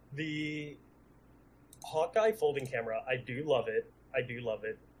 The Hawkeye folding camera, I do love it.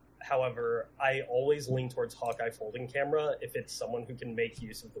 However, I always lean towards Hawkeye folding camera if it's someone who can make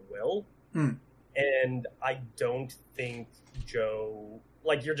use of the will. And I don't think Joe,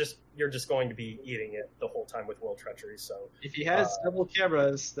 like you're just going to be eating it the whole time with will treachery. So if he has double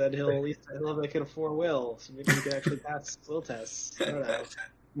cameras, then he'll at least make it a 4 will, so maybe he can actually pass will tests. I don't know.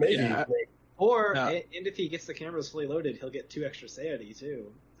 Maybe. Yeah. Or and if he gets the cameras fully loaded, he'll get 2 extra sanity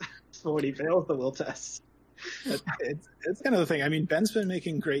too. So when he fails the will test. It's kind of the thing. I mean, Ben's been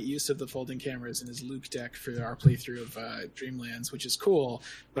making great use of the folding cameras in his Luke deck for our playthrough of Dreamlands, which is cool.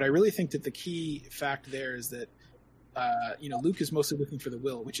 But I really think that the key fact there is that Luke is mostly looking for the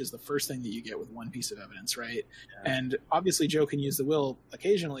will, which is the first thing that you get with one piece of evidence, right? Yeah. And obviously Joe can use the will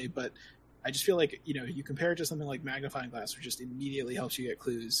occasionally, but I just feel like, you compare it to something like magnifying glass, which just immediately helps you get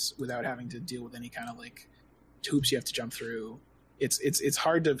clues without having to deal with any kind of like hoops you have to jump through. It's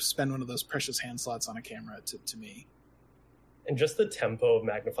hard to spend one of those precious hand slots on a camera to me. And just the tempo of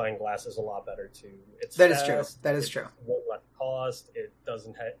magnifying glass is a lot better too. That is true. That is true. Won't let cost. It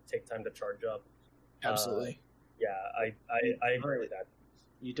doesn't take time to charge up. Absolutely. I agree with that.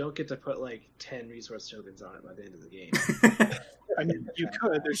 You don't get to put like 10 resource tokens on it by the end of the game. I mean, you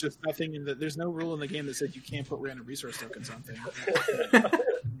could. There's just nothing there's no rule in the game that says you can't put random resource tokens on things.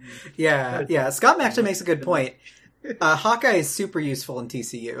 Yeah. Scott actually makes a good point. Hawkeye is super useful in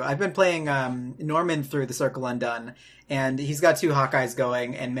TCU. I've been playing Norman through the Circle Undone, and he's got 2 Hawkeyes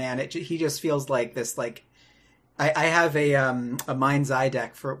going, and man, he just feels like this, like, I have a Mind's Eye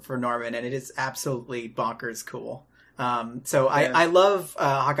deck for Norman, and it is absolutely bonkers cool. I love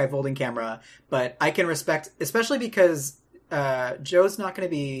Hawkeye folding camera, but I can respect, especially because Joe's not going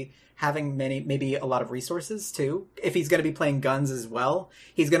to be having maybe a lot of resources too. If he's going to be playing guns as well,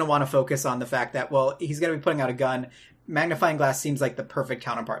 he's going to want to focus on the fact that, well, he's going to be putting out a gun. Magnifying glass seems like the perfect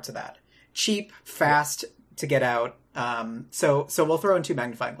counterpart to that. Cheap, fast to get out. So we'll throw in 2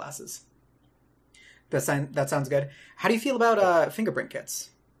 magnifying glasses. That sounds good. How do you feel about fingerprint kits?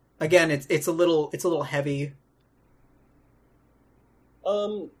 Again, it's a little heavy.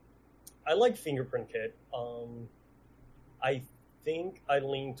 I like fingerprint kit. I think I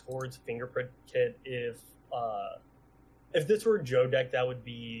lean towards fingerprint kit if this were a Joe deck, that would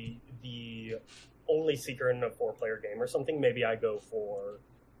be the only seeker in a 4-player game or something. Maybe I go for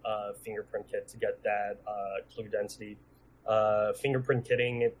fingerprint kit to get that clue density. Fingerprint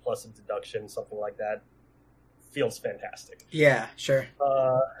kitting plus a deduction, something like that, feels fantastic. Yeah, sure.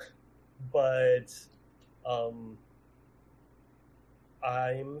 But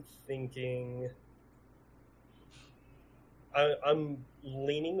I'm thinking. I'm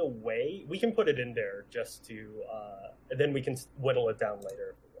leaning away. We can put it in there just to, then we can whittle it down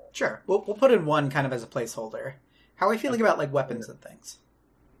later. If we want. Sure, we'll put in one kind of as a placeholder. How are we feeling about like weapons and things?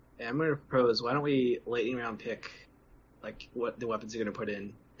 Yeah, I'm going to propose, why don't we lightning round pick like what the weapons you're going to put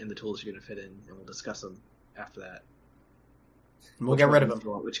in and the tools you're going to fit in, and we'll discuss them after that. And we'll get rid of them.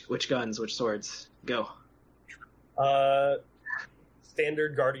 Which guns, which swords? Go.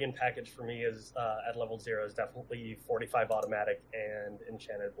 Standard Guardian package for me is at level 0 is definitely 45 automatic and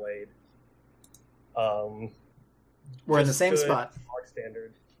Enchanted Blade. We're in the same good, spot.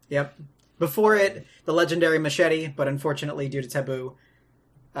 Standard. Yep. Before it, the legendary machete, but unfortunately due to taboo,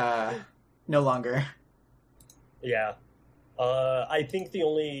 no longer. Yeah. I think the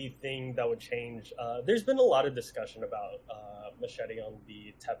only thing that would change, there's been a lot of discussion about machete on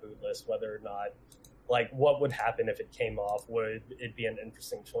the taboo list, whether or not, like, what would happen if it came off? Would it be an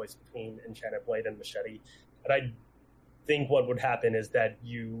interesting choice between Enchanted Blade and machete? And I think what would happen is that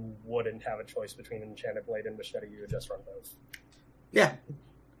you wouldn't have a choice between Enchanted Blade and machete. You would just run both. Yeah.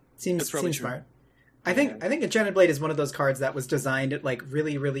 Seems smart. I think Enchanted Blade is one of those cards that was designed like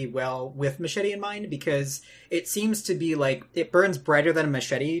really, really well with machete in mind, because it seems to be like it burns brighter than a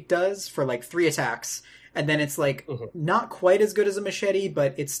machete does for like 3 attacks, and then it's like not quite as good as a machete,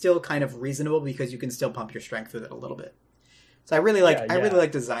 but it's still kind of reasonable because you can still pump your strength with it a little bit. So I really like I really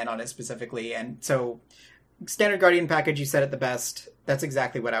like design on it specifically, and so Standard Guardian package, you said it the best. That's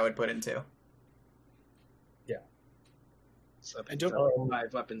exactly what I would put into. So And don't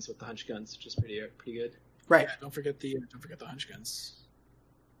 5 weapons with the hunch guns, which is pretty good. Right. Yeah, don't forget the hunch guns.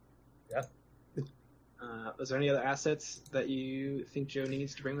 Yeah. Was there any other assets that you think Joe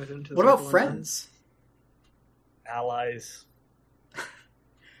needs to bring with him to the What about Circle friends? Allies.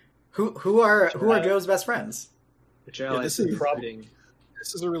 Who are Joe's best friends? Which allies this is including?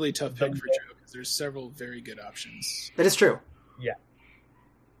 This is a really tough pick for Joe because there's several very good options. That is true. Yeah.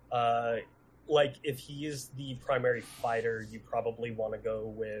 Like, if he is the primary fighter, you probably want to go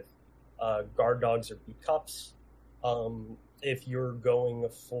with guard dogs or beat cups. If you're going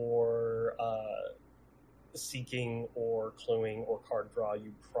for seeking or cluing or card draw,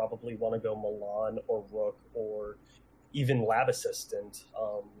 you probably want to go Milan or Rook or even Lab Assistant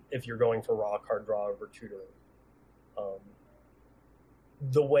if you're going for raw card draw over tutoring.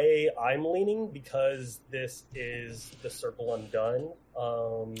 The way I'm leaning, because this is the Circle Undone.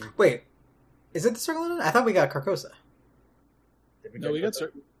 Wait, is it the Circle Undone? I thought we got Carcosa. We got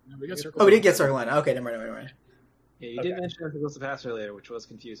Circle. Oh, we did get Circle Undone. Okay, never mind. Yeah, you did mention it was the pass earlier, which was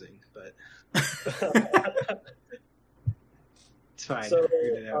confusing, but it's fine. So,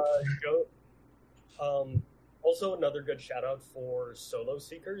 Figured it out. also another good shout out for solo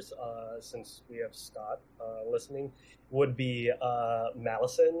seekers, since we have Scott listening, would be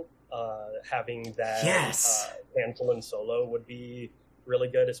Malison. Having that cancel in solo would be really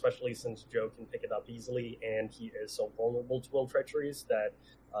good, especially since Joe can pick it up easily, and he is so vulnerable to will treacheries that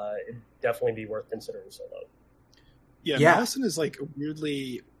it'd definitely be worth considering solo. Yeah, Malison is like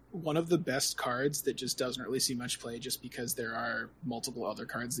weirdly one of the best cards that just doesn't really see much play, just because there are multiple other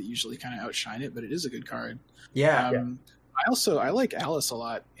cards that usually kind of outshine it, but it is a good card. Yeah. I like Alice a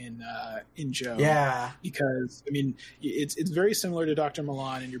lot in Joe. Yeah. Because I mean, it's very similar to Dr.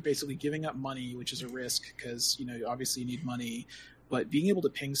 Milan, and you're basically giving up money, which is a risk because obviously you need money, but being able to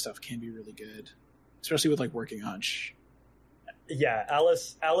ping stuff can be really good, especially with like working hunch. Yeah,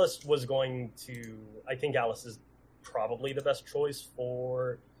 Alice was going to. I think Alice is probably the best choice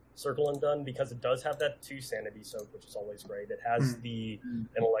for Circle Undone because it does have that 2 sanity soak, which is always great. It has the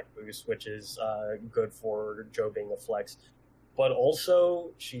intellect boost, which is good for Joe being a flex, but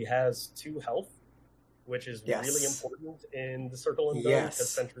also she has 2 health, which is really important in the Circle Undone because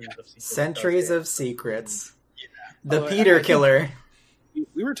Centuries of Secrets. The Peter Killer.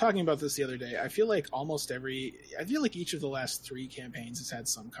 We were talking about this the other day. I feel like each of the last 3 campaigns has had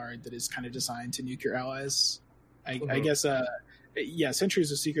some card that is kind of designed to nuke your allies. I guess,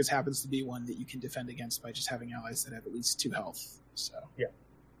 Centuries of Secrets happens to be one that you can defend against by just having allies that have at least 2 health. So yeah.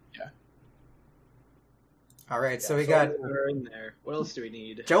 All right, so we got in there. What else do we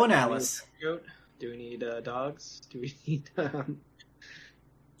need? Joe and Alice. Do we need dogs? Do we need?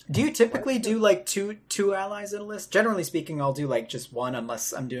 Do you typically do like two allies in a list? Generally speaking, I'll do like just one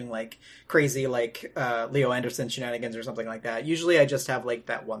unless I'm doing like crazy like Leo Anderson shenanigans or something like that. Usually, I just have like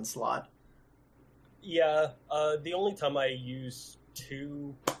that one slot. Yeah, the only time I use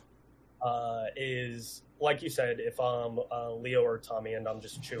 2 is, like you said, if I'm Leo or Tommy and I'm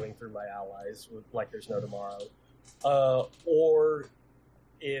just chewing through my allies like there's no tomorrow. Or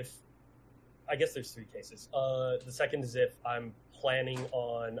if I guess there's three cases. The second is if I'm planning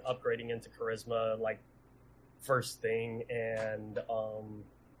on upgrading into charisma, like first thing, and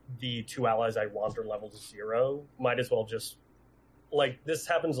the two allies I want are level 0. Might as well just, like, this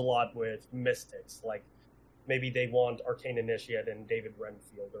happens a lot with mystics. Like, maybe they want Arcane Initiate and David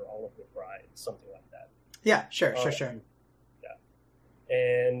Renfield or Olive the Bride, something like that. Yeah, sure. Yeah.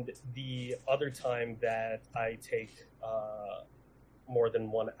 And the other time that I take more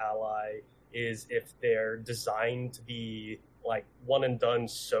than one ally is if they're designed to be like one and done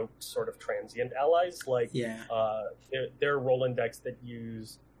soaked sort of transient allies. Like, Yeah. There are Roland decks that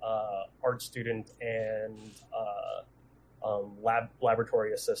use Art Student and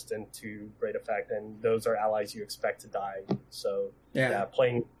Laboratory Assistant to great effect, and those are allies you expect to die. So yeah,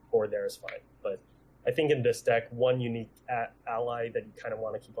 playing for there is fine. But I think in this deck, one unique ally that you kind of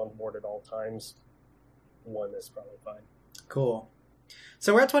want to keep on board at all times, one is probably fine. Cool.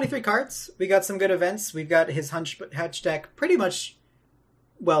 So we're at 23 cards. We got some good events. We've got his Hutch deck pretty much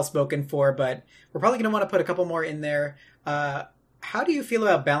well spoken for, but we're probably going to want to put a couple more in there. How do you feel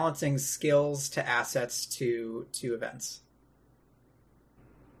about balancing skills to assets to events?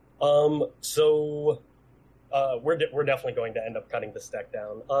 So we're definitely going to end up cutting this deck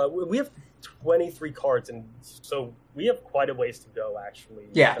down. We have 23 cards, and so we have quite a ways to go, actually.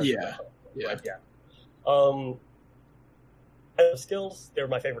 Yeah. Skills, they're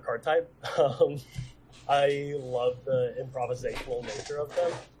my favorite card type. I love the improvisational nature of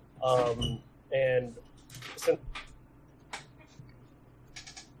them. And since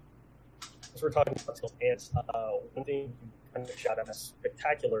we're talking about skills, and one thing you kind of shout out as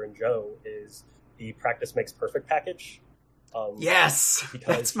spectacular in Joe is the Practice Makes Perfect package. Yes,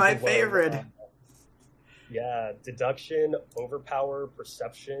 that's my favorite. Deduction, Overpower,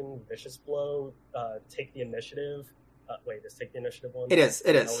 Perception, Vicious Blow, Take the Initiative. Wait, is Take the Initiative one? It is.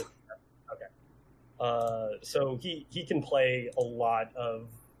 Okay. So he can play a lot of,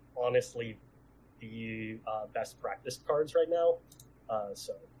 honestly, the best practice cards right now.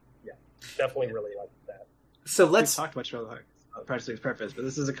 So yeah, definitely really like that. So let's talk much about Practice Makes Perfect, but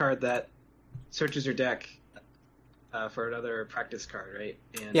this is a card that searches your deck for another practice card, right?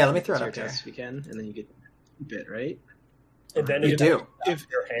 And yeah, let me throw it up here if you can, and then you get to keep it, right? And then you do if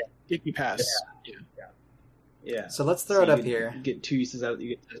you pass. Yeah. So let's throw it up here. You get 2 uses out.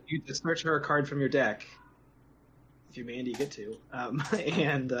 You get to search for a card from your deck, if you Mandy get to,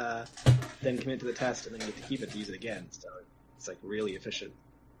 and then commit to the test, and then you get to keep it to use it again. So it's like really efficient.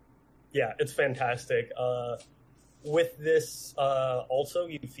 Yeah, it's fantastic. With this, also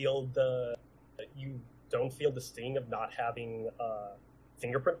you don't feel the sting of not having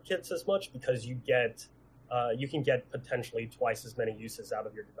fingerprint kits as much, because you can get potentially twice as many uses out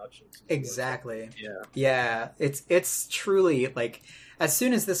of your deductions. Exactly. Yeah. It's truly like, as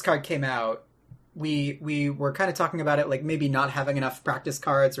soon as this card came out, we were kind of talking about it, like maybe not having enough practice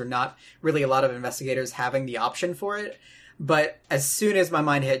cards, or not really a lot of investigators having the option for it. But as soon as my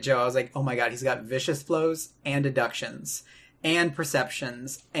mind hit Joe, I was like, oh my god, he's got Vicious Blows and Deductions and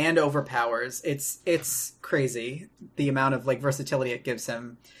Perceptions and Overpowers. It's crazy, the amount of like versatility it gives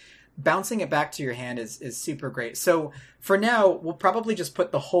him. Bouncing it back to your hand is super great. So for now, we'll probably just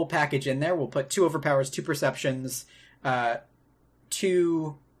put the whole package in there. We'll put 2 Overpowers, 2 Perceptions,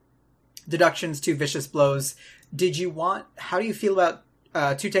 2 Deductions, 2 Vicious Blows. How do you feel about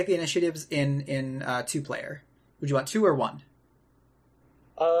 2 Take the Initiatives in 2-player? Would you want 2 or 1?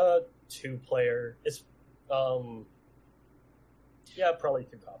 2-player. It's probably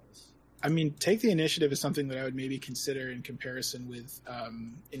 2 copies. I mean, Take the Initiative is something that I would maybe consider in comparison with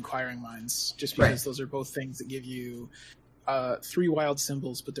Inquiring Minds, just because those are both things that give you 3 wild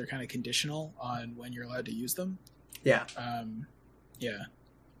symbols, but they're kind of conditional on when you're allowed to use them. Yeah. Yeah.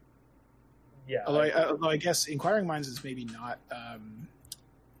 Yeah. Although I guess Inquiring Minds is maybe not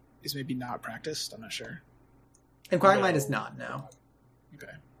practiced. I'm not sure. Inquiring Mind is not, no.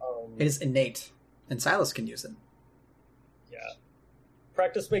 Okay. It is innate, and Silas can use it. Yeah.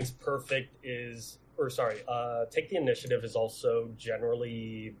 Practice Makes Perfect Take the Initiative is also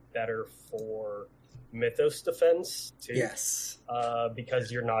generally better for Mythos defense, too. Yes. Because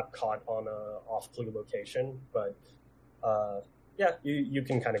you're not caught on a off-clue location. But, you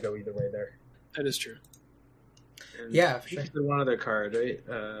can kind of go either way there. That is true. And yeah, for sure. One other card, right?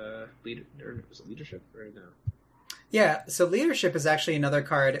 Was it Leadership or no? Yeah, so Leadership is actually another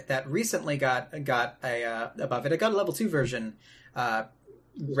card that recently got above it. It got a level 2 version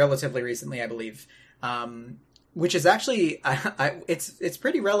relatively recently, I believe, which is actually it's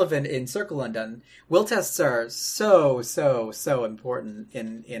pretty relevant in Circle Undone. Will tests are so important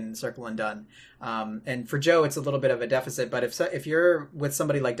in Circle Undone, and for Joe it's a little bit of a deficit. But if you're with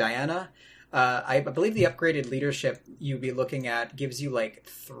somebody like Diana, I believe the upgraded leadership you'd be looking at gives you like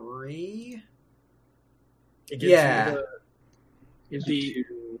 3. It gives Yeah. you Isn't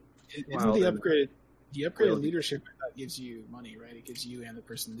the upgraded leadership that gives you money, right? It gives you and the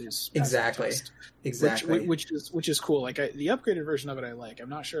person who's passing the Exactly. test. Exactly. Which is cool. Like the upgraded version of it, I like. I'm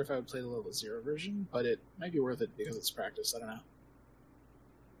not sure if I would play the level 0 version, but it might be worth it because it's practice. I don't know.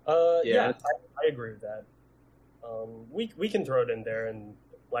 Yeah, I agree with that. We can throw it in there and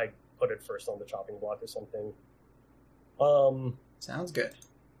like put it first on the chopping block or something. Sounds good.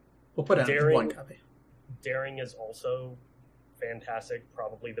 We'll put it on Daring- 1 copy. Daring is also fantastic.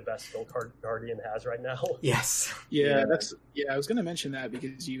 Probably the best skill card Guardian has right now. Yes. Yeah, I was going to mention that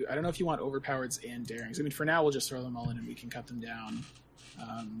because I don't know if you want overpowereds and darings. I mean, for now we'll just throw them all in and we can cut them down.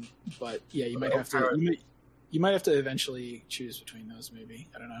 But yeah, you might have to. You might have to eventually choose between those. Maybe,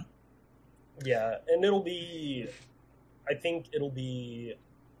 I don't know. Yeah, and I think it'll be.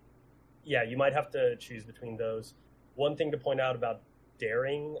 Yeah, you might have to choose between those. One thing to point out about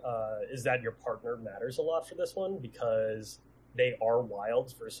Daring is that your partner matters a lot for this one because they are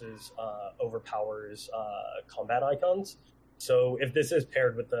wilds versus overpowers combat icons. So if this is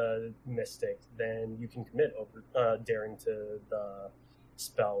paired with the Mystic, then you can commit Daring to the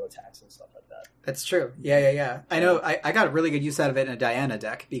spell attacks and stuff like that. That's true. Yeah. I know. I got a really good use out of it in a Diana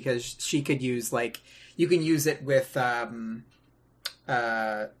deck because she could use you can use it with the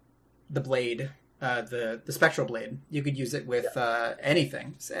blade, the spectral blade. You could use it with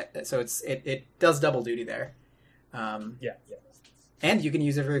anything. So it does double duty there. Yeah. And you can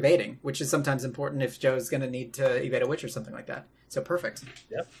use it for evading, which is sometimes important if Joe's going to need to evade a witch or something like that. So perfect.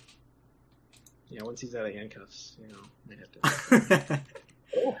 Yep. Yeah, once he's out of handcuffs, they have to.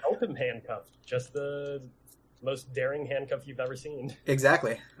 Oh, help him handcuffed. Just the most daring handcuff you've ever seen.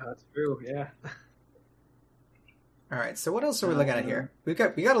 Exactly. That's true. Yeah. All right. So what else are we looking at here? We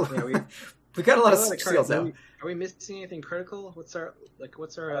got a Yeah, we got a lot of cards. skills now. Are we missing anything critical? What's our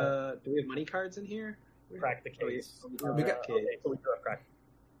do we have money cards in here? Crack the case. We got- Okay, so we do have crack.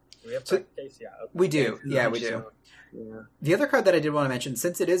 Do we have So- crack the case? Yeah. Okay. We do. Yeah, we do. Yeah. The other card that I did want to mention,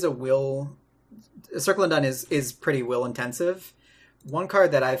 since it is Circle and Done is pretty will intensive. One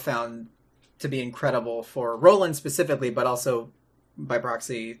card that I found to be incredible for Roland specifically, but also by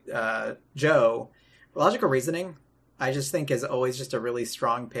proxy, Joe, Logical Reasoning, I just think is always just a really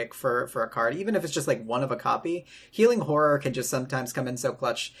strong pick for a card, even if it's just like one of a copy. Healing Horror can just sometimes come in so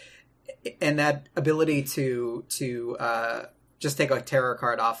clutch, and that ability to just take a terror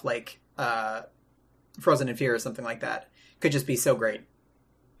card off, like Frozen in Fear or something like that, could just be so great.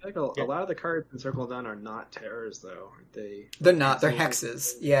 I think a lot of the cards in Circle Done are not terrors, though, aren't they? They're not. They're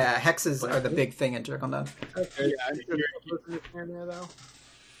hexes. Yeah, hexes are the big thing in Circle Done. Okay. Yeah, I mean, There, though? I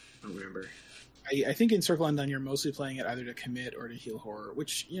don't remember. I think in Circle Undone you're mostly playing it either to commit or to heal horror,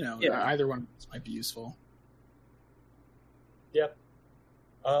 which either one might be useful. Yep.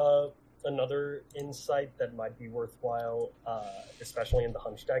 Another insight that might be worthwhile, especially in the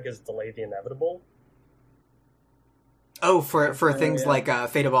Hunch deck, is Delay the Inevitable. Oh, for things like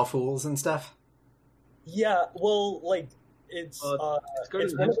Fate of All Fools and stuff? Yeah, well, like, it's Let's go to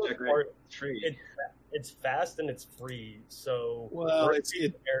it's the one of Hunch those deck, right? cards- Trade. it's fast and it's free, so... Well,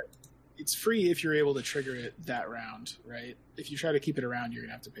 it's free if you're able to trigger it that round, right? If you try to keep it around, you're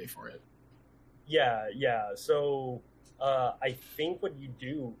gonna have to pay for it. Yeah. So I think what you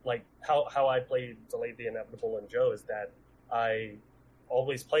do, like how I play Delay the Inevitable and Joe, is that I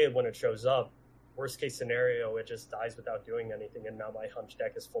always play it when it shows up. Worst case scenario, it just dies without doing anything, and now my Hunch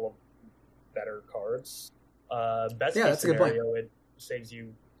deck is full of better cards. Best case that's a good point. scenario, it saves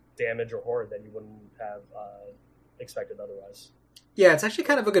you damage or horror that you wouldn't have expected otherwise. Yeah, it's actually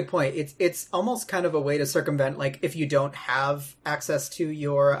kind of a good point. It's almost kind of a way to circumvent, like, if you don't have access to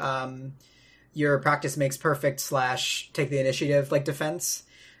your practice makes perfect / take the initiative like defense.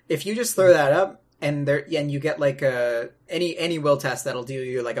 If you just throw that up and you get like any will test that'll do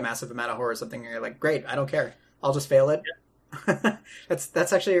you like a massive amount of horror or something, and you're like, great, I don't care, I'll just fail it. Yeah.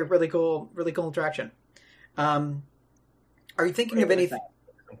 that's actually a really cool interaction. Are you thinking of anything?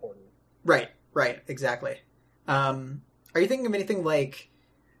 Important. Right, exactly. Are you thinking of anything like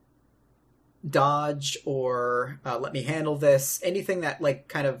dodge or let me handle this? Anything that like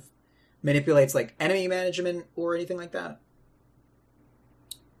kind of manipulates like enemy management or anything like that?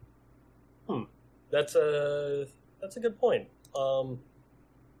 That's a good point.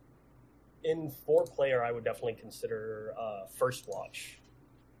 In 4-player, I would definitely consider First Watch.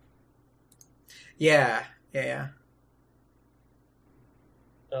 Yeah. I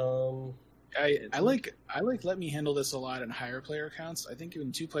like let me handle this a lot in higher player counts. I think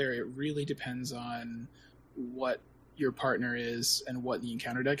in 2-player it really depends on what your partner is and what the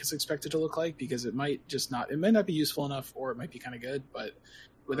encounter deck is expected to look like, because it might not be useful enough, or it might be kind of good, but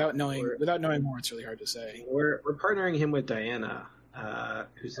without knowing more, it's really hard to say. We're partnering him with Diana,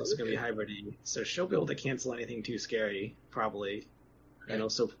 who's also going to be hybrid-y, so she'll be able to cancel anything too scary, probably, and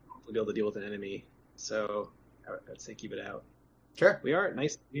also be able to deal with an enemy. So I'd say keep it out. Sure. We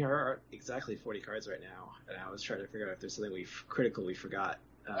are exactly 40 cards right now, and I was trying to figure out if there's something critical we forgot.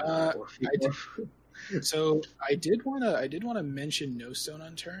 So I did want to mention No Stone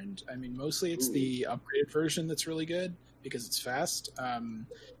Unturned. I mean, mostly it's the upgraded version that's really good because it's fast.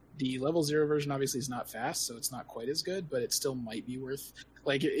 The level 0 version obviously is not fast, so it's not quite as good, but it still might be worth.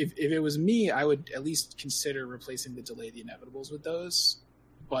 Like, if it was me, I would at least consider replacing the Delay the Inevitables with those.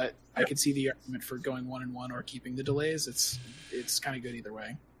 But I could see the argument for going 1-1 or keeping the delays. It's kind of good either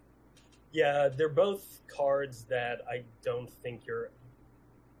way. Yeah, they're both cards that I don't think you're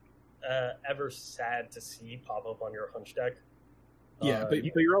ever sad to see pop up on your hunch deck. Yeah, but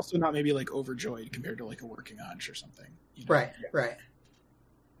you're also not maybe like overjoyed compared to like a working hunch or something. You know? Right, right.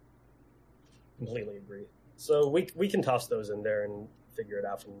 Completely agree. So we can toss those in there and figure it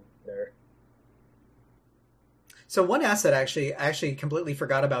out from there. So one asset I actually completely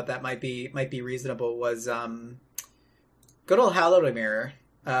forgot about that might be reasonable was good old Hallowed Mirror.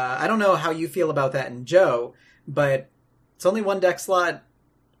 I don't know how you feel about that in Joe, but it's only one deck slot.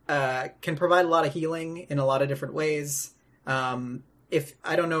 Can provide a lot of healing in a lot of different ways. If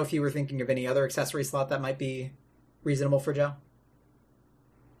I don't know if you were thinking of any other accessory slot that might be reasonable for Joe.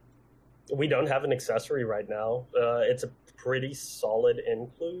 We don't have an accessory right now. It's a pretty solid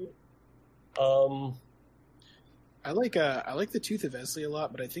include. I like the Tooth of Esley a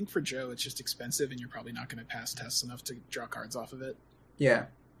lot, but I think for Joe it's just expensive, and you're probably not going to pass tests enough to draw cards off of it. Yeah.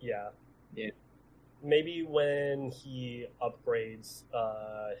 Maybe when he upgrades,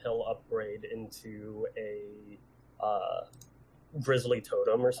 he'll upgrade into a Grizzly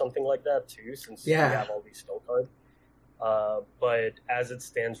Totem or something like that too, since we have all these skill cards. But as it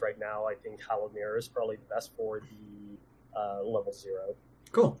stands right now, I think Hallowed Mirror is probably the best for the level 0.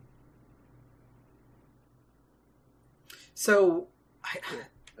 Cool. So,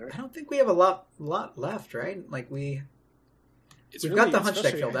 I don't think we have a lot left, right? Like we've got the hunch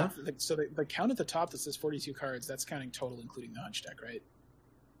deck filled out. So the count at the top that says 42 cards, that's counting total, including the hunch deck, right?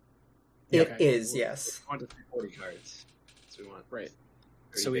 It is, yes. 40 cards. That's what we want. Right.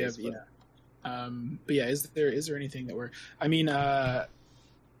 So we have, but yeah, is there anything that I mean,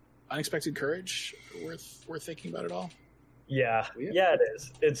 Unexpected Courage worth thinking about at all? Yeah, it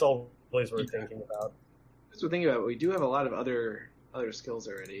is. It's always worth thinking about. So thinking about it, we do have a lot of other skills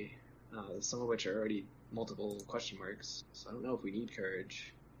already, some of which are already multiple question marks. So I don't know if we need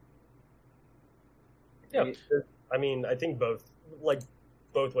Courage. Yeah, I mean, I think both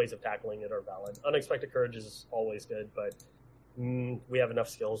ways of tackling it are valid. Unexpected Courage is always good, but we have enough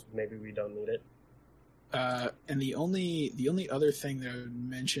skills. Maybe we don't need it. And the only other thing that I would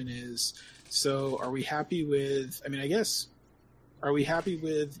mention is, so are we happy with? I mean, I guess. Are we happy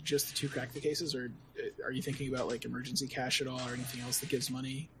with just the 2 Crack the Cases, or are you thinking about like emergency cash at all, or anything else that gives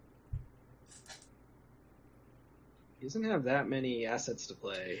money? He doesn't have that many assets to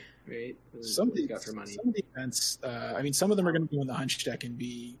play, right? Some of got for money. Some of the events, I mean, some of them are going to go in the hunch deck and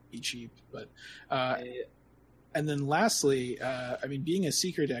be cheap, but and then lastly, I mean, being a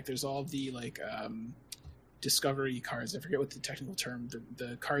seeker deck, there's all of the like discovery cards. I forget what the technical term.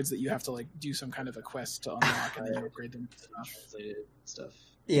 The cards that you have to like do some kind of a quest to unlock and then you upgrade them. Translated stuff.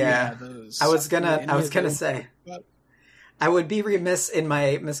 Yeah, those. I was gonna say. I would be remiss in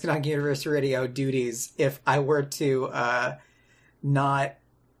my Misconduct Universe Radio duties if I were to not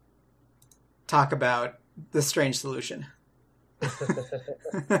talk about the Strange Solution.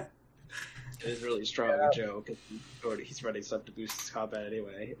 It is really strong, Joe, because he's running stuff to boost his combat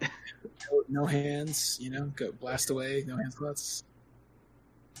anyway. No hands, go blast away, no hands slots.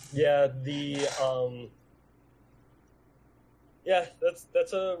 Yeah,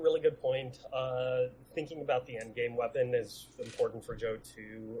 that's a really good point. Thinking about the endgame weapon is important for Joe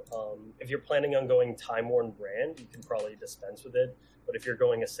too. If you're planning on going Time Worn Brand, you can probably dispense with it. But if you're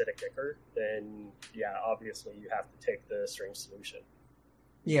going Acidic Ichor, then obviously you have to take the Strange Solution.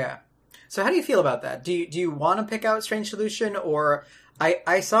 Yeah. So how do you feel about that? Do you want to pick out Strange Solution, or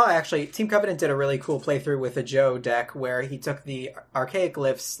I saw actually Team Covenant did a really cool playthrough with a Joe deck where he took the Archaic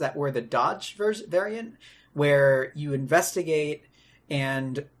Glyphs that were the dodge variant, where you investigate,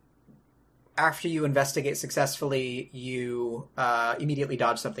 and after you investigate successfully, you immediately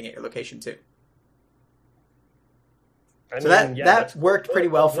dodge something at your location too. That worked pretty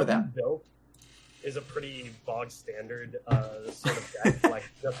well for them. Is a pretty bog standard sort of deck, like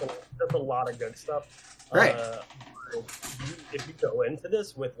just a lot of good stuff. Right. if you go into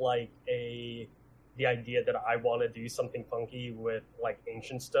this with like the idea that I want to do something funky with like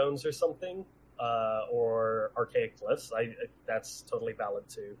ancient stones or something, or archaic glyphs, that's totally valid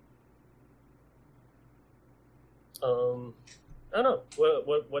too. I don't know.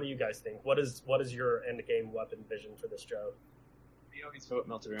 What do you guys think? What is your end game weapon vision for this, Joe? We always vote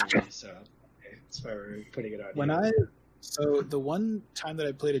Melteroni, so that's why we're putting it on. So the one time that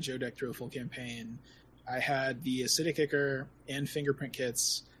I played a Joe deck through a full campaign, I had the Acidic Ichor and fingerprint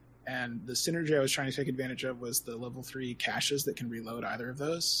kits, and the synergy I was trying to take advantage of was the level 3 caches that can reload either of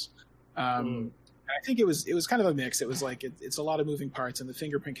those. I think it was kind of a mix. It was like it's a lot of moving parts, and the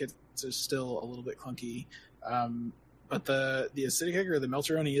fingerprint kits are still a little bit clunky. But the Acidic Ichor, the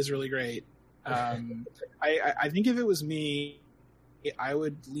Melteroni is really great. I think if it was me, I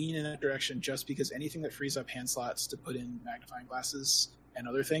would lean in that direction just because anything that frees up hand slots to put in magnifying glasses and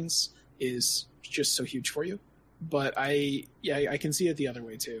other things is just so huge for you. But I can see it the other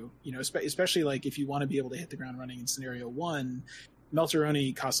way too. You know, especially like if you want to be able to hit the ground running in scenario 1,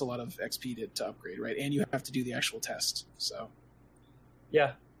 Melteroni costs a lot of XP to upgrade, right? And you have to do the actual test. So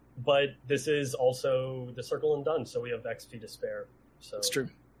yeah, but this is also the Circle and Done, so we have XP to spare. So it's true.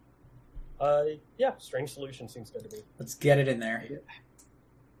 Yeah, Strange Solution seems good to me. Let's get it in there.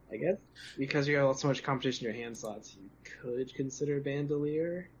 I guess because you got so much competition in your hand slots, you could consider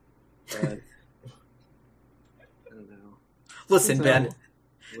Bandolier, but I don't know. Listen, Ben.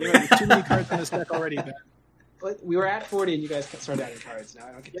 We have too many cards in this deck already, Ben. But we were at 40 and you guys started adding cards. Now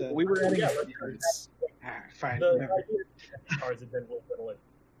I don't get to. We were adding cards. Fine. The idea of cards have been whittle it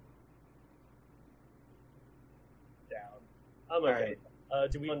down. I'm okay. Right.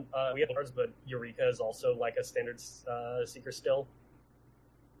 We have cards, but Eureka is also like a standard seeker skill.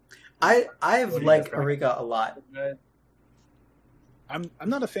 I've liked Eureka a lot. I'm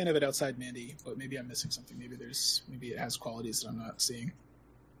not a fan of it outside Mandy, but maybe I'm missing something. Maybe it has qualities that I'm not seeing.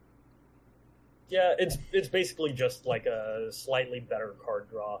 Yeah, it's basically just like a slightly better card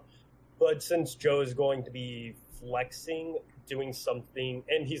draw. But since Joe is going to be flexing, doing something,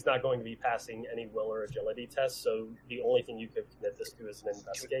 and he's not going to be passing any will or agility tests, so the only thing you could commit this to is an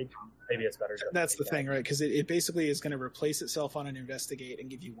investigate. Maybe it's better. That's the thing, right? Because it basically is going to replace itself on an investigate and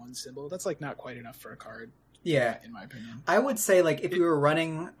give you one symbol. That's like not quite enough for a card. Yeah, in my opinion. I would say like if you were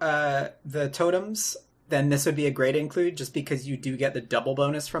running the totems, then this would be a great include, just because you do get the double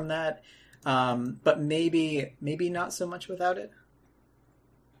bonus from that. But maybe not so much without it.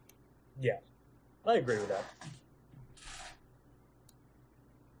 Yeah, I agree with that.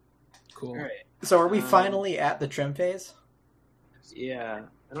 Cool. All right. So are we finally at the trim phase? Yeah,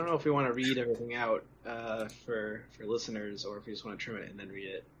 I don't know if we want to read everything out for listeners, or if we just want to trim it and then read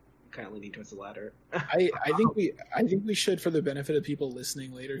it. I'm kind of leaning towards the latter. I think we should, for the benefit of people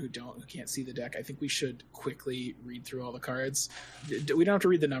listening later who can't see the deck, I think we should quickly read through all the cards. We don't have to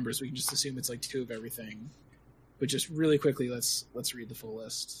read the numbers. We can just assume it's like 2 of everything. But just really quickly, let's read the full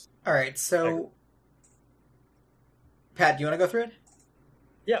list. All right. So, Pat, do you want to go through it?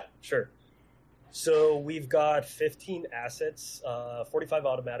 Yeah, sure. So we've got 15 assets, 45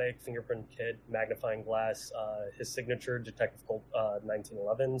 automatic, fingerprint kit, magnifying glass, his signature, Detective Colt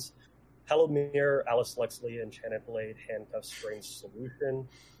 1911s, Hallowed Mirror, Alice Lexley, Enchanted Blade, Handcuffs, Strange Solution.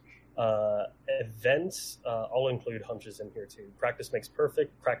 Events, I'll include hunches in here too. Practice makes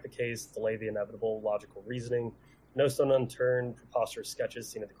perfect, crack the case, delay the inevitable, logical reasoning, no stone unturned, preposterous sketches,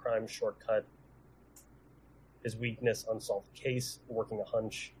 scene of the crime, shortcut, his weakness, unsolved case, working a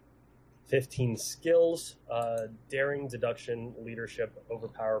hunch. 15 skills, daring, deduction, leadership,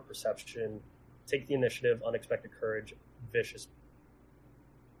 overpower, perception, take the initiative, unexpected courage, vicious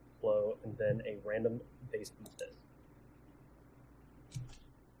blow, and then a random base movement.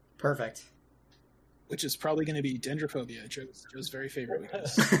 Perfect. Which is probably going to be Dendrophobia, Joe's very favorite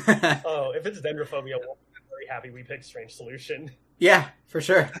weakness. Oh, if it's Dendrophobia, I'm very happy we picked Strange Solution. Yeah, for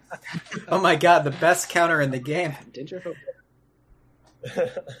sure. Oh my god, the best counter in the game.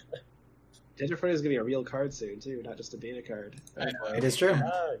 Dendrophobia is going to be a real card soon, too, not just a beta card. I know. It is true.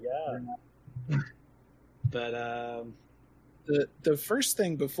 Yeah. But, the first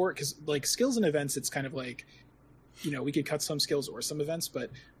thing before, because like skills and events, it's kind of like, you know, we could cut some skills or some events, but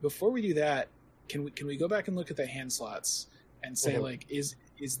before we do that, can we go back and look at the hand slots and say like, do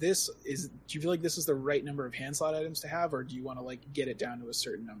you feel like this is the right number of hand slot items to have, or do you want to like get it down to a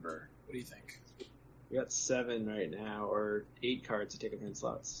certain number? What do you think? we got 7 right now, or 8 cards to take up hand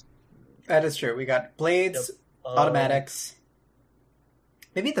slots. That is true. We got blades, automatics.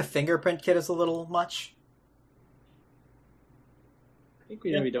 Maybe the fingerprint kit is a little much. I think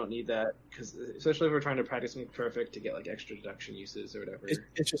we maybe don't need that, because especially if we're trying to practice Make Perfect to get like extra deduction uses or whatever.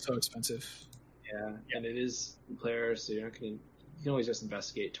 It's just so expensive. Yeah, and it is player, so you're not going to. You can always just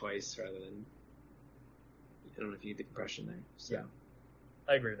investigate twice rather than. I don't know if you get the compression there. So. Yeah.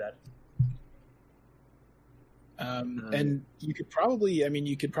 I agree with that. And you could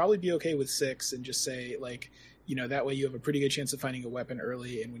probably be okay with 6 and just say, like, you know, that way you have a pretty good chance of finding a weapon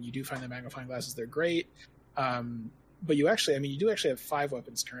early, and when you do find the magnifying glasses, they're great. But you do actually have 5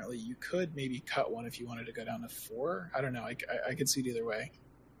 weapons currently. You could maybe cut one if you wanted to go down to 4. I don't know. I could see it either way.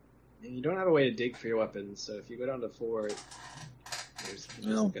 And you don't have a way to dig for your weapons, so if you go down to 4,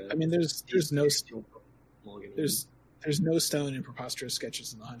 there's no stone in preposterous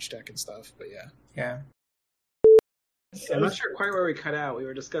sketches in the Hunch deck and stuff. But yeah. Yeah. I'm not sure quite where we cut out. We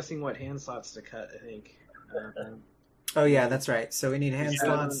were discussing what hand slots to cut, I think. Oh yeah, that's right. So we need hand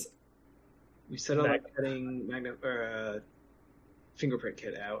slots. We settled on cutting fingerprint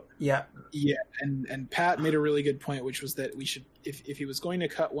kit out. Yeah. Yeah, and Pat made a really good point, which was that we should, if he was going to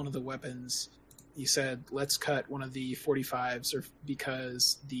cut one of the weapons, he said, let's cut one of the 45s,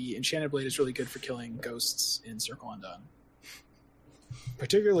 because the Enchanted Blade is really good for killing ghosts in Circle Undone.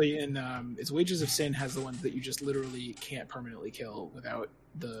 Particularly in its Wages of Sin has the ones that you just literally can't permanently kill without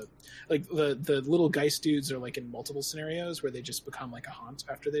the little Geist dudes are like in multiple scenarios where they just become like a haunt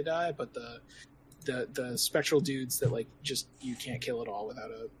after they die, but the spectral dudes that like just you can't kill at all without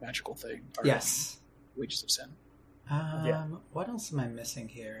a magical thing are Wages of Sin. What else am I missing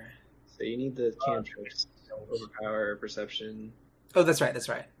here? So you need the cantrips, overpower, perception. Oh, that's right.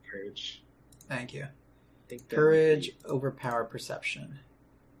 Courage. Thank you. Courage, overpower, perception.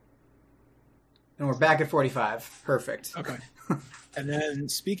 And we're back at 45. Perfect. Okay. And then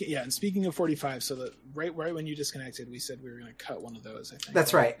speaking of 45, so that right when you disconnected, we said we were going to cut one of those, I think.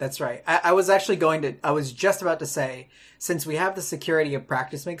 That's right. I was just about to say, since we have the security of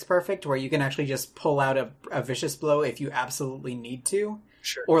Practice Makes Perfect, where you can actually just pull out a vicious blow if you absolutely need to,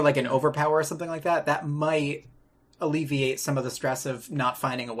 sure, or like an overpower or something like that, that might alleviate some of the stress of not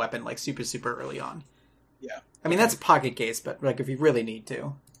finding a weapon like super, super early on. Yeah. I mean, that's pocket case, but like if you really need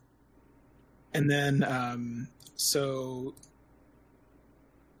to. And then, so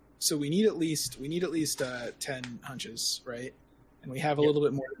we need at least 10 hunches, right? And we have a little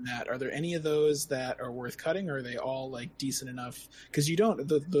bit more than that. Are there any of those that are worth cutting, or are they all like decent enough? Because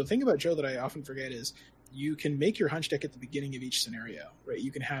the thing about Joe that I often forget is you can make your hunch deck at the beginning of each scenario, right?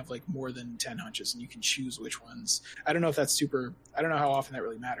 You can have like more than 10 hunches and you can choose which ones. I don't know how often that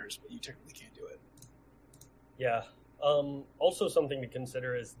really matters, but you technically can do it. Yeah. Also something to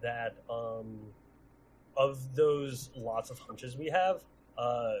consider is that of those lots of hunches we have,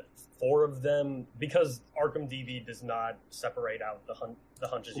 4 of them, because Arkham DB does not separate out the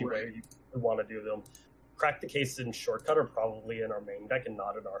hunches you want to do them. Crack the Case and Shortcut are probably in our main deck and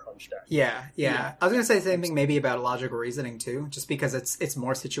not in our hunch deck. Yeah. I was going to say the same thing maybe about Logical Reasoning too, just because it's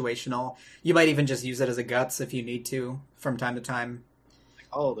more situational. You might even just use it as a guts if you need to from time to time.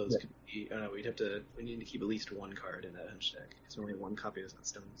 All of those could be. I don't know. We need to keep at least 1 card in that hunch deck because only 1 copy is no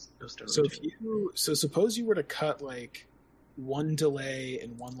stones. So suppose you were to cut like 1 delay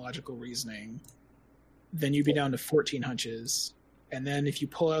and 1 logical reasoning, then you'd be down to 14 hunches. And then if you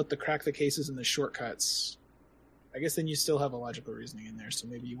pull out the Crack the Cases and the shortcuts, I guess then you still have a logical reasoning in there. So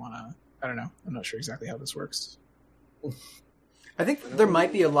maybe you want to. I don't know. I'm not sure exactly how this works. I think there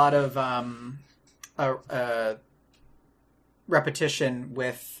might be a lot of repetition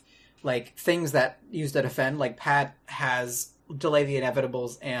with like things that use to defend. Like Pat has Delay the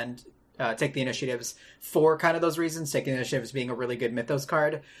Inevitables and Take the Initiatives for kind of those reasons, Take the Initiatives being a really good Mythos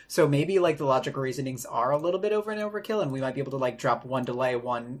card. So maybe like the logical reasonings are a little bit over and overkill, and we might be able to like drop 1 delay,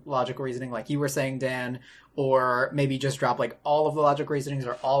 1 logical reasoning like you were saying, Dan, or maybe just drop like all of the logical reasonings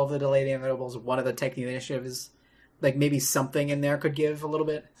or all of the Delay the Inevitables, 1 of the Take the Initiatives. Like maybe something in there could give a little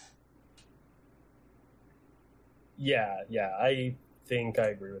bit. Yeah, I think I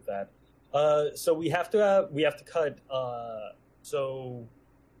agree with that. So we have to cut. We have to cut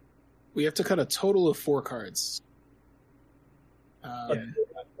a total of 4 cards.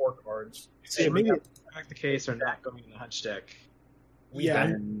 4 cards. So maybe Crack the Case are not going in the hunch deck. We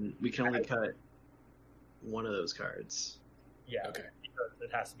can only cut 1 of those cards. Yeah. Okay. Because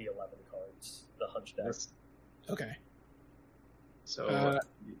it has to be 11 cards. The hunch deck. Okay. So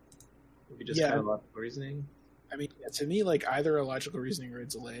we just cut a logical reasoning. I mean, to me, like either a logical reasoning or a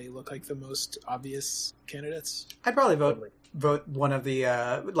delay look like the most obvious candidates. I'd probably vote 1 of the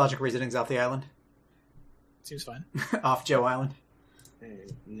logical reasonings off the island. Seems fine. Off Joe Island.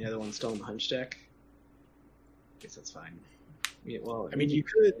 And the other one's still in the hunch deck. I guess that's fine. Yeah, well, I mean, you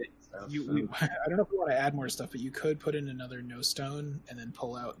could. I don't know if we want to add more stuff, but you could put in another no stone and then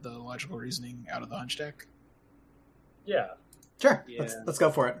pull out the logical reasoning out of the hunch deck. Yeah. Sure. Yeah. Let's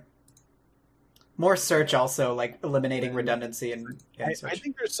go for it. More search also, like eliminating Yeah. redundancy and I search.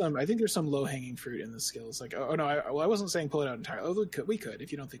 think there's some low hanging fruit in the skills. Like, oh no, I wasn't saying pull it out entirely. Oh, we could.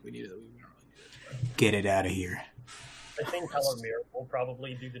 If you don't think we needed it, we don't really need it. Get it out of here. I think Halamir will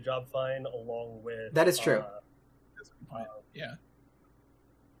probably do the job fine, along with That is true. That's a good point. Yeah.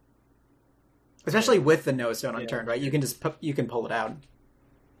 Especially with the no stone Yeah. unturned, right? You can just you can pull it out.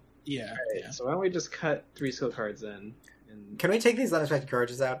 Yeah. Right, Yeah. so why don't we just cut 3 skill cards then? And Can we take these unexpected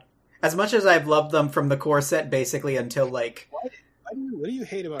courages out? As much as I've loved them from the core set, basically until like. What do you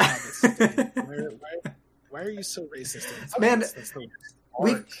hate about hobbits? Why are you so racist? against Man, hobbits? That's the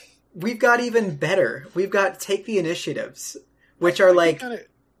We've we've got even better. We've got take the initiatives, which are like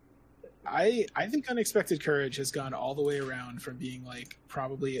I think Unexpected Courage has gone all the way around from being like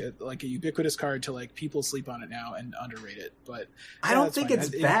probably a ubiquitous card to like people sleep on it now and underrate it. But I don't that's think fine. it's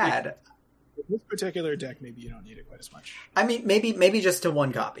bad. In this particular deck, maybe you don't need it quite as much. I mean, maybe just to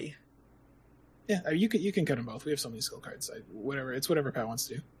one copy. Yeah, you can cut them both. We have so many skill cards. Whatever Pat wants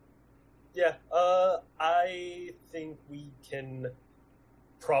to do. Yeah, I think we can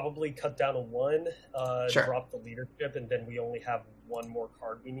probably cut down to 1, Sure. drop the leadership, and then we only have 1 more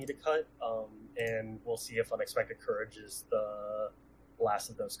card we need to cut, and we'll see if Unexpected Courage is the last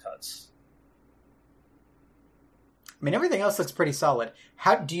of those cuts. I mean, everything else looks pretty solid.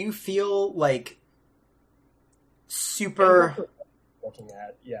 How do you feel like super? Looking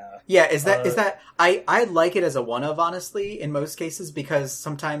at, yeah. Yeah, is that I like it as a one of, honestly, in most cases, because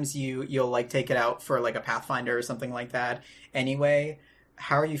sometimes you'll like take it out for like a Pathfinder or something like that anyway.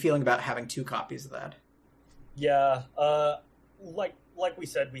 How are you feeling about having 2 copies of that? Yeah, like we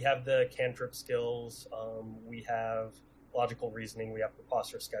said, we have the cantrip skills, we have logical reasoning, we have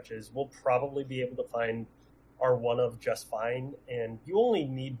preposterous sketches. We'll probably be able to find our one of just fine, and you only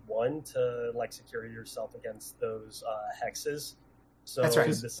need 1 to like secure yourself against those hexes. So That's right.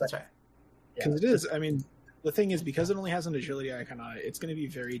 the That's second- right. yeah. Because it is. I mean, the thing is, because it only has an agility icon on it, it's going to be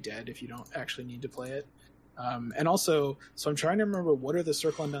very dead if you don't actually need to play it. And also, so I'm trying to remember what are the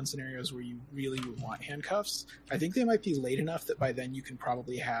circle undone scenarios where you really want handcuffs. I think they might be late enough that by then you can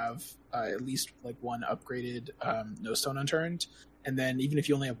probably have at least like 1 upgraded no stone unturned, and then even if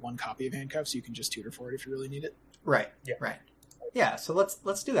you only have 1 copy of handcuffs, you can just tutor for it if you really need it. Right. Yeah. Right. Yeah. So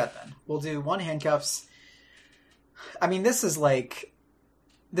let's do that then. We'll do 1 handcuffs. I mean, this is like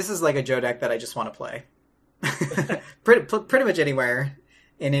a Joe deck that I just want to play. pretty much anywhere.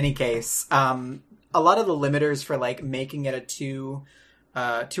 In any case, a lot of the limiters for like making it a 2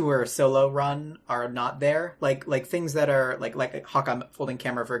 or solo run are not there. Like things that are like Hawkeye Folding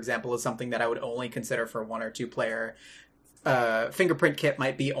Camera, for example, is something that I would only consider for 1 or 2 player. Fingerprint Kit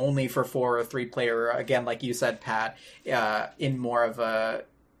might be only for 4 or 3 player. Again, like you said, Pat, in more of a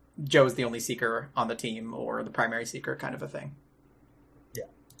Joe's the only seeker on the team or the primary seeker kind of a thing.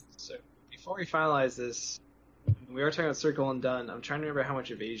 so before we finalize this, we are talking about Circle Undone. I'm trying to remember how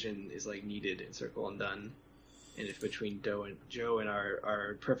much evasion is like needed in Circle Undone, and if between Joe and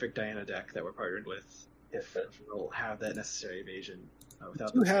our perfect Diana deck that we're partnered with, if we'll have that necessary evasion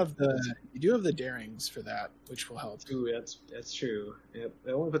without. You do have the darings for that, which will help. Ooh, that's true. It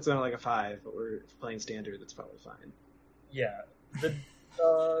only puts it on like a 5, but we're playing standard. That's probably fine. Yeah,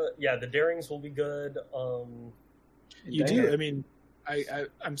 the darings will be good. And You Diana- do. I mean,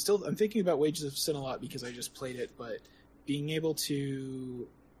 I'm thinking about Wages of Sin a lot because I just played it, but being able to,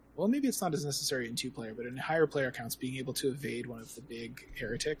 well, maybe it's not as necessary in 2-player, but in higher player counts, being able to evade one of the big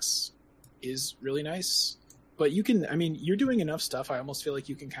heretics is really nice. But you can, I mean, you're doing enough stuff. I almost feel like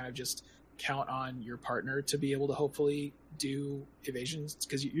you can kind of just count on your partner to be able to hopefully do evasions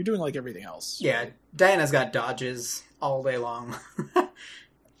because you're doing like everything else. Yeah, Diana's got dodges all day long.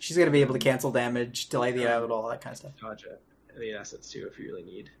 She's going to be able to cancel damage, delay the out, all that kind of stuff. dodge the assets too if you really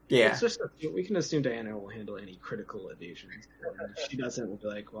need. Yeah. It's just we can assume Diana will handle any critical evasion. And if she doesn't, we'll be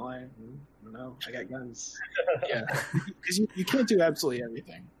like, well, I don't know. I got guns. Yeah, because you can't do absolutely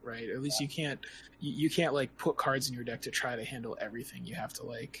everything, right? At least you can't like put cards in your deck to try to handle everything. You have to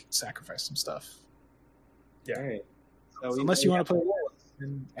like sacrifice some stuff. Yeah. All right. So Unless you want to play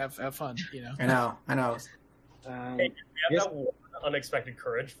and have fun, you know. I know. Hey, we have that 1 unexpected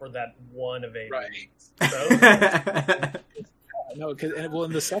courage for that 1 evasion. Right. So No,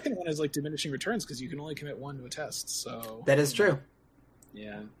 and the second one is like diminishing returns because you can only commit 1 to a test. So That is true.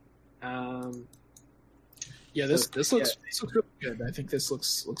 Yeah. Yeah, this looks really good. I think this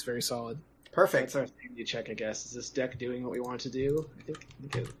looks very solid. Perfect. That's our sanity check, I guess. Is this deck doing what we want to do? I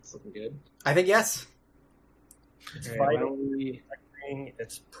think it's looking good. I think yes. it's All right, why fighting, don't we...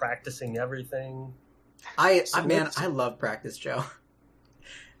 it's practicing everything. I love practice, Joe.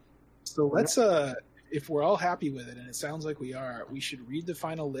 So let's if if we're all happy with it, and it sounds like we are, we should read the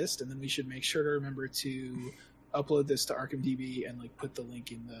final list, and then we should make sure to remember to upload this to ArkhamDB and like put the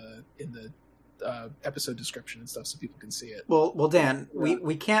link in the episode description and stuff so people can see it. Well, Dan,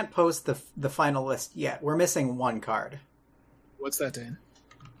 we can't post the final list yet. We're missing one card. What's that, Dane?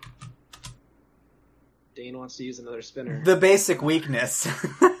 Dane wants to use another spinner. The basic weakness.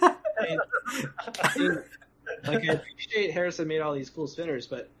 I appreciate Harrison made all these cool spinners,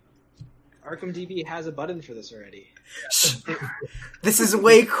 but ArkhamDB has a button for this already. This is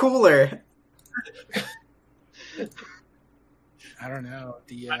way cooler. I don't know.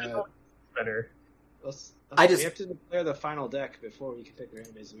 Better. We have to declare the final deck before we can pick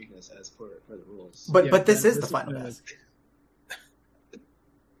random basic weakness as per the rules. But this is the final list.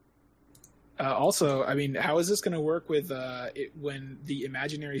 Also, I mean, how is this going to work with when the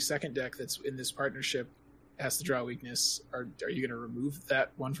imaginary second deck that's in this partnership has to draw weakness? Are you going to remove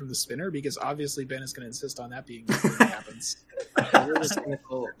that one from the spinner? Because obviously Ben is going to insist on that being what happens.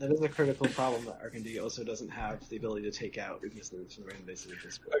 That is a critical problem that ArkhamDB also doesn't have the ability to take out weaknesses from random basic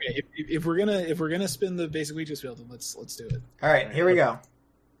weakness. Okay, if we're gonna spin the basic weakness field, then let's do it. All right, here we go.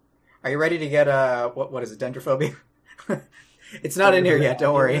 Are you ready to get what is it, Dendrophobia? It's not in here yet.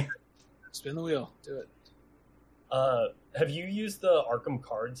 Don't worry. Spin the wheel. Do it. Have you used the Arkham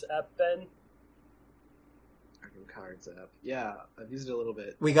Cards app, Ben? Arkham Cards app. Yeah, I've used it a little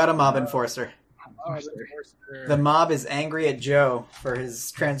bit. We got a mob enforcer. The mob is angry at Joe for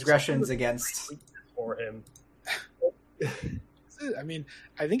his transgressions against for him. I mean,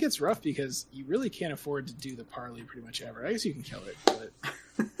 I think it's rough because you really can't afford to do the parley pretty much ever. I guess you can kill it, but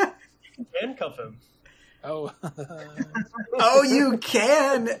You can handcuff him. oh, Oh, you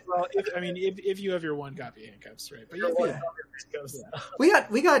can. well, if you have your one copy of handcuffs, right? But yeah.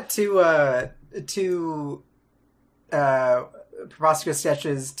 We got two preposterous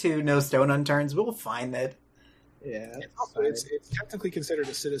sketches, 2 no stone unturns. We'll find that. Yeah, It's technically considered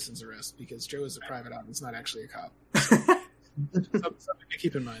a citizen's arrest because Joe is a private eye. It's not actually a cop. Something to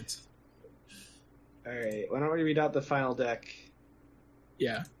keep in mind. all right. Why don't we read out the final deck?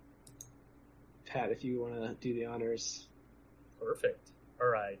 Yeah. Pat, if you want to do the honors. Perfect. All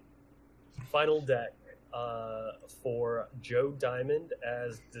right. Final deck for Joe Diamond,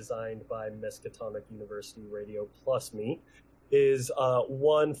 as designed by Miskatonic University Radio plus me, is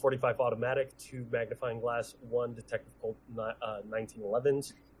 1 45 automatic, 2 magnifying glass, 1 detective Colt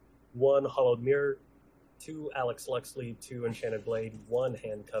 1911s, 1 hollowed mirror, 2 Alex Luxley, 2 enchanted blade, 1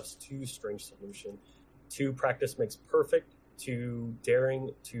 handcuffs, 2 strange solution, 2 practice makes perfect, 2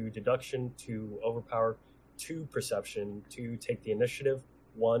 daring, 2 deduction, 2 overpower, 2 perception, 2 take the initiative,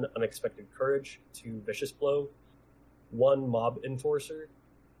 1 unexpected courage, 2 vicious blow, 1 mob enforcer,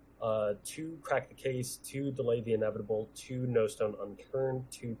 2 crack the case, 2 delay the inevitable, 2 no stone unturned,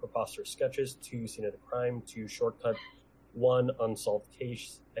 2 preposterous sketches, 2 scene of the crime, 2 shortcut, 1 unsolved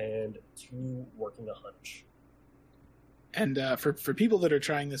case, and 2 working a hunch. And for people that are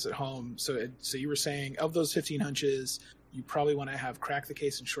trying this at home, so you were saying of those 15 hunches, you probably want to have crack the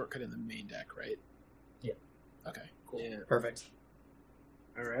case and shortcut in the main deck, right? Yeah. Okay. Cool. Yeah. Perfect.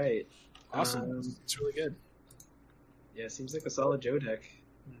 All right. Awesome. It's really good. Yeah, seems like a solid Joe deck.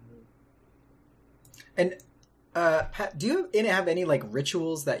 And Pat, do you have any like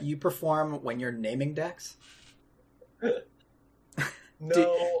rituals that you perform when you're naming decks?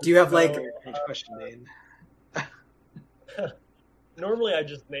 No. Do you have like? Great question, Dane. Normally, I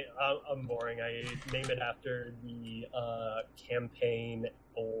just I'm boring. I name it after the campaign,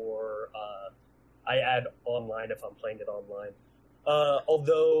 or I add online if I'm playing it online.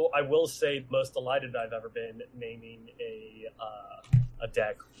 Although I will say, the most delighted I've ever been naming a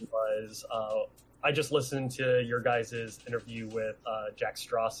deck was I just listened to your guys' interview with Jack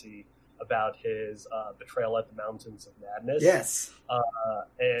Straussy about his Betrayal at the Mountains of Madness. Yes.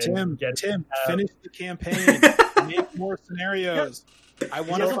 And Tim, finish the campaign. Make more scenarios. I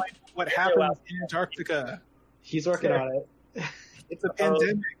want to find out what happens in Antarctica. He's working on it. It's a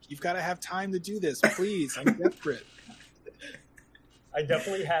pandemic. You've got to have time to do this. Please, I'm desperate. I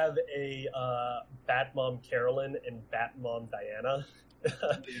definitely have a Batmom Carolyn and Batmom Diana.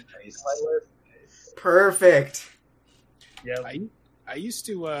 Nice. Perfect. Yeah. I used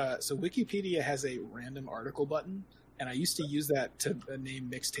to so Wikipedia has a random article button, and I used to use that to name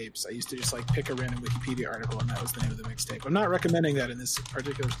mixtapes. I used to just like pick a random Wikipedia article, and that was the name of the mixtape. I'm not recommending that in this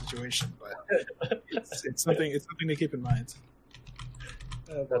particular situation, but it's something to keep in mind.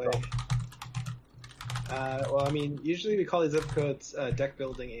 Oh boy. Well, I mean, usually we call these zip codes deck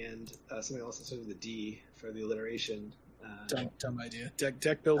building and something else that starts with a D for the alliteration. Dumb idea.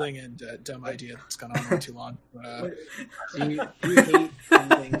 Deck building and dumb idea. It's gone on way too long. Do you hate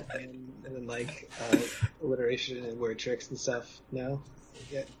something and then like alliteration and word tricks and stuff. No,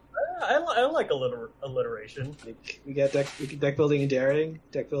 yeah. I like alliteration. Like we got deck building and daring,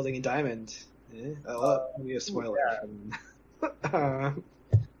 deck building and diamond. Maybe a spoiler. Yeah.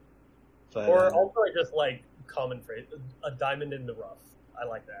 But, Or also I just like common phrase, a diamond in the rough. I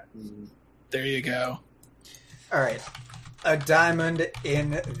like that. There you go. All right, a diamond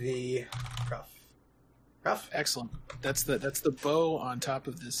in the rough. Excellent. That's the bow on top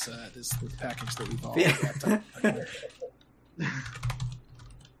of this this package that we've all Yeah. wrapped up.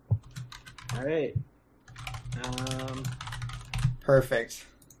 all right. Perfect.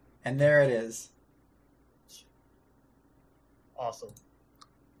 And there it is. Awesome.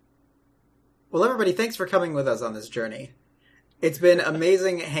 Well, everybody, thanks for coming with us on this journey. It's been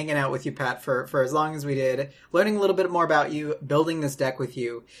amazing hanging out with you, Pat, for as long as we did, learning a little bit more about you, building this deck with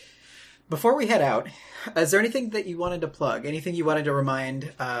you. Before we head out, is there anything that you wanted to plug? Anything you wanted to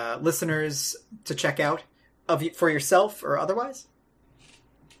remind listeners to check out for yourself or otherwise?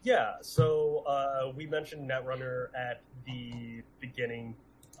 Yeah, so we mentioned Netrunner at the beginning.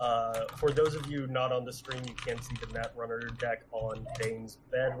 For those of you not on the stream, you can't see the Netrunner deck on Dane's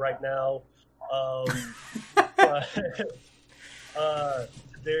bed right now.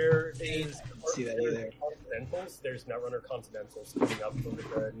 There is See that either. Continentals. There's Netrunner Continentals coming up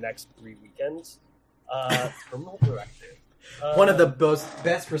over the next 3 weekends. Terminal Directive. One of the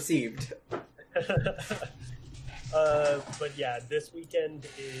best received. But yeah, this weekend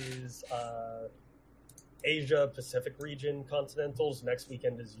is Asia Pacific region Continentals. Next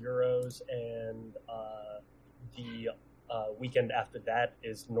weekend is Euros, and the weekend after that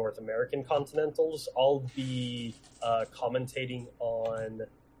is North American Continentals. I'll be commentating on.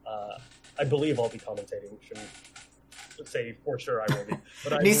 I believe I'll be commentating. Shouldn't say for sure I will be.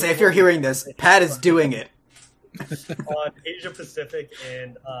 But Nisa, if you're hearing this, Pat is doing it. on Asia Pacific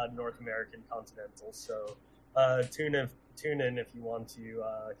and North American Continentals. So tune in if you want to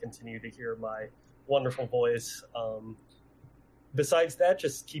continue to hear my wonderful voice. Besides that,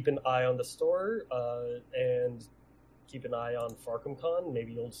 just keep an eye on the store and keep an eye on FarcumCon.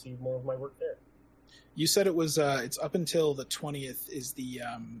 Maybe you'll see more of my work there. You said it was it's up until the 20th is the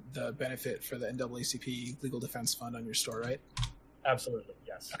benefit for the NAACP Legal Defense Fund on your store, right? Absolutely,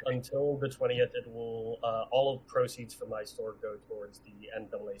 yes. Until the 20th, it will all of proceeds from my store go towards the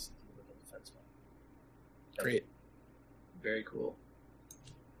NAACP Legal Defense Fund. Great. Very cool.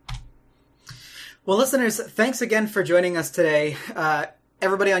 Well, listeners, thanks again for joining us today.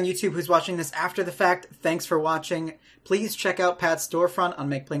 Everybody on YouTube who's watching this after the fact, thanks for watching. Please check out Pat's storefront on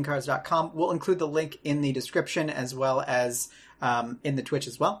MakePlayingCards.com. We'll include the link in the description as well as in the Twitch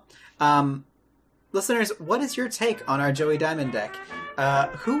as well. Listeners, what is your take on our Joey Diamond deck?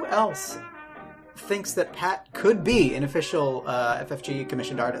 Who else thinks that Pat could be an official FFG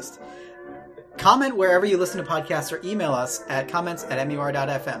commissioned artist? Comment wherever you listen to podcasts or email us at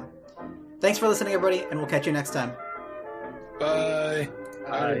comments@mur.fm. Thanks for listening, everybody, and we'll catch you next time. Bye.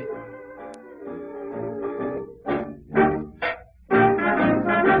 Bye.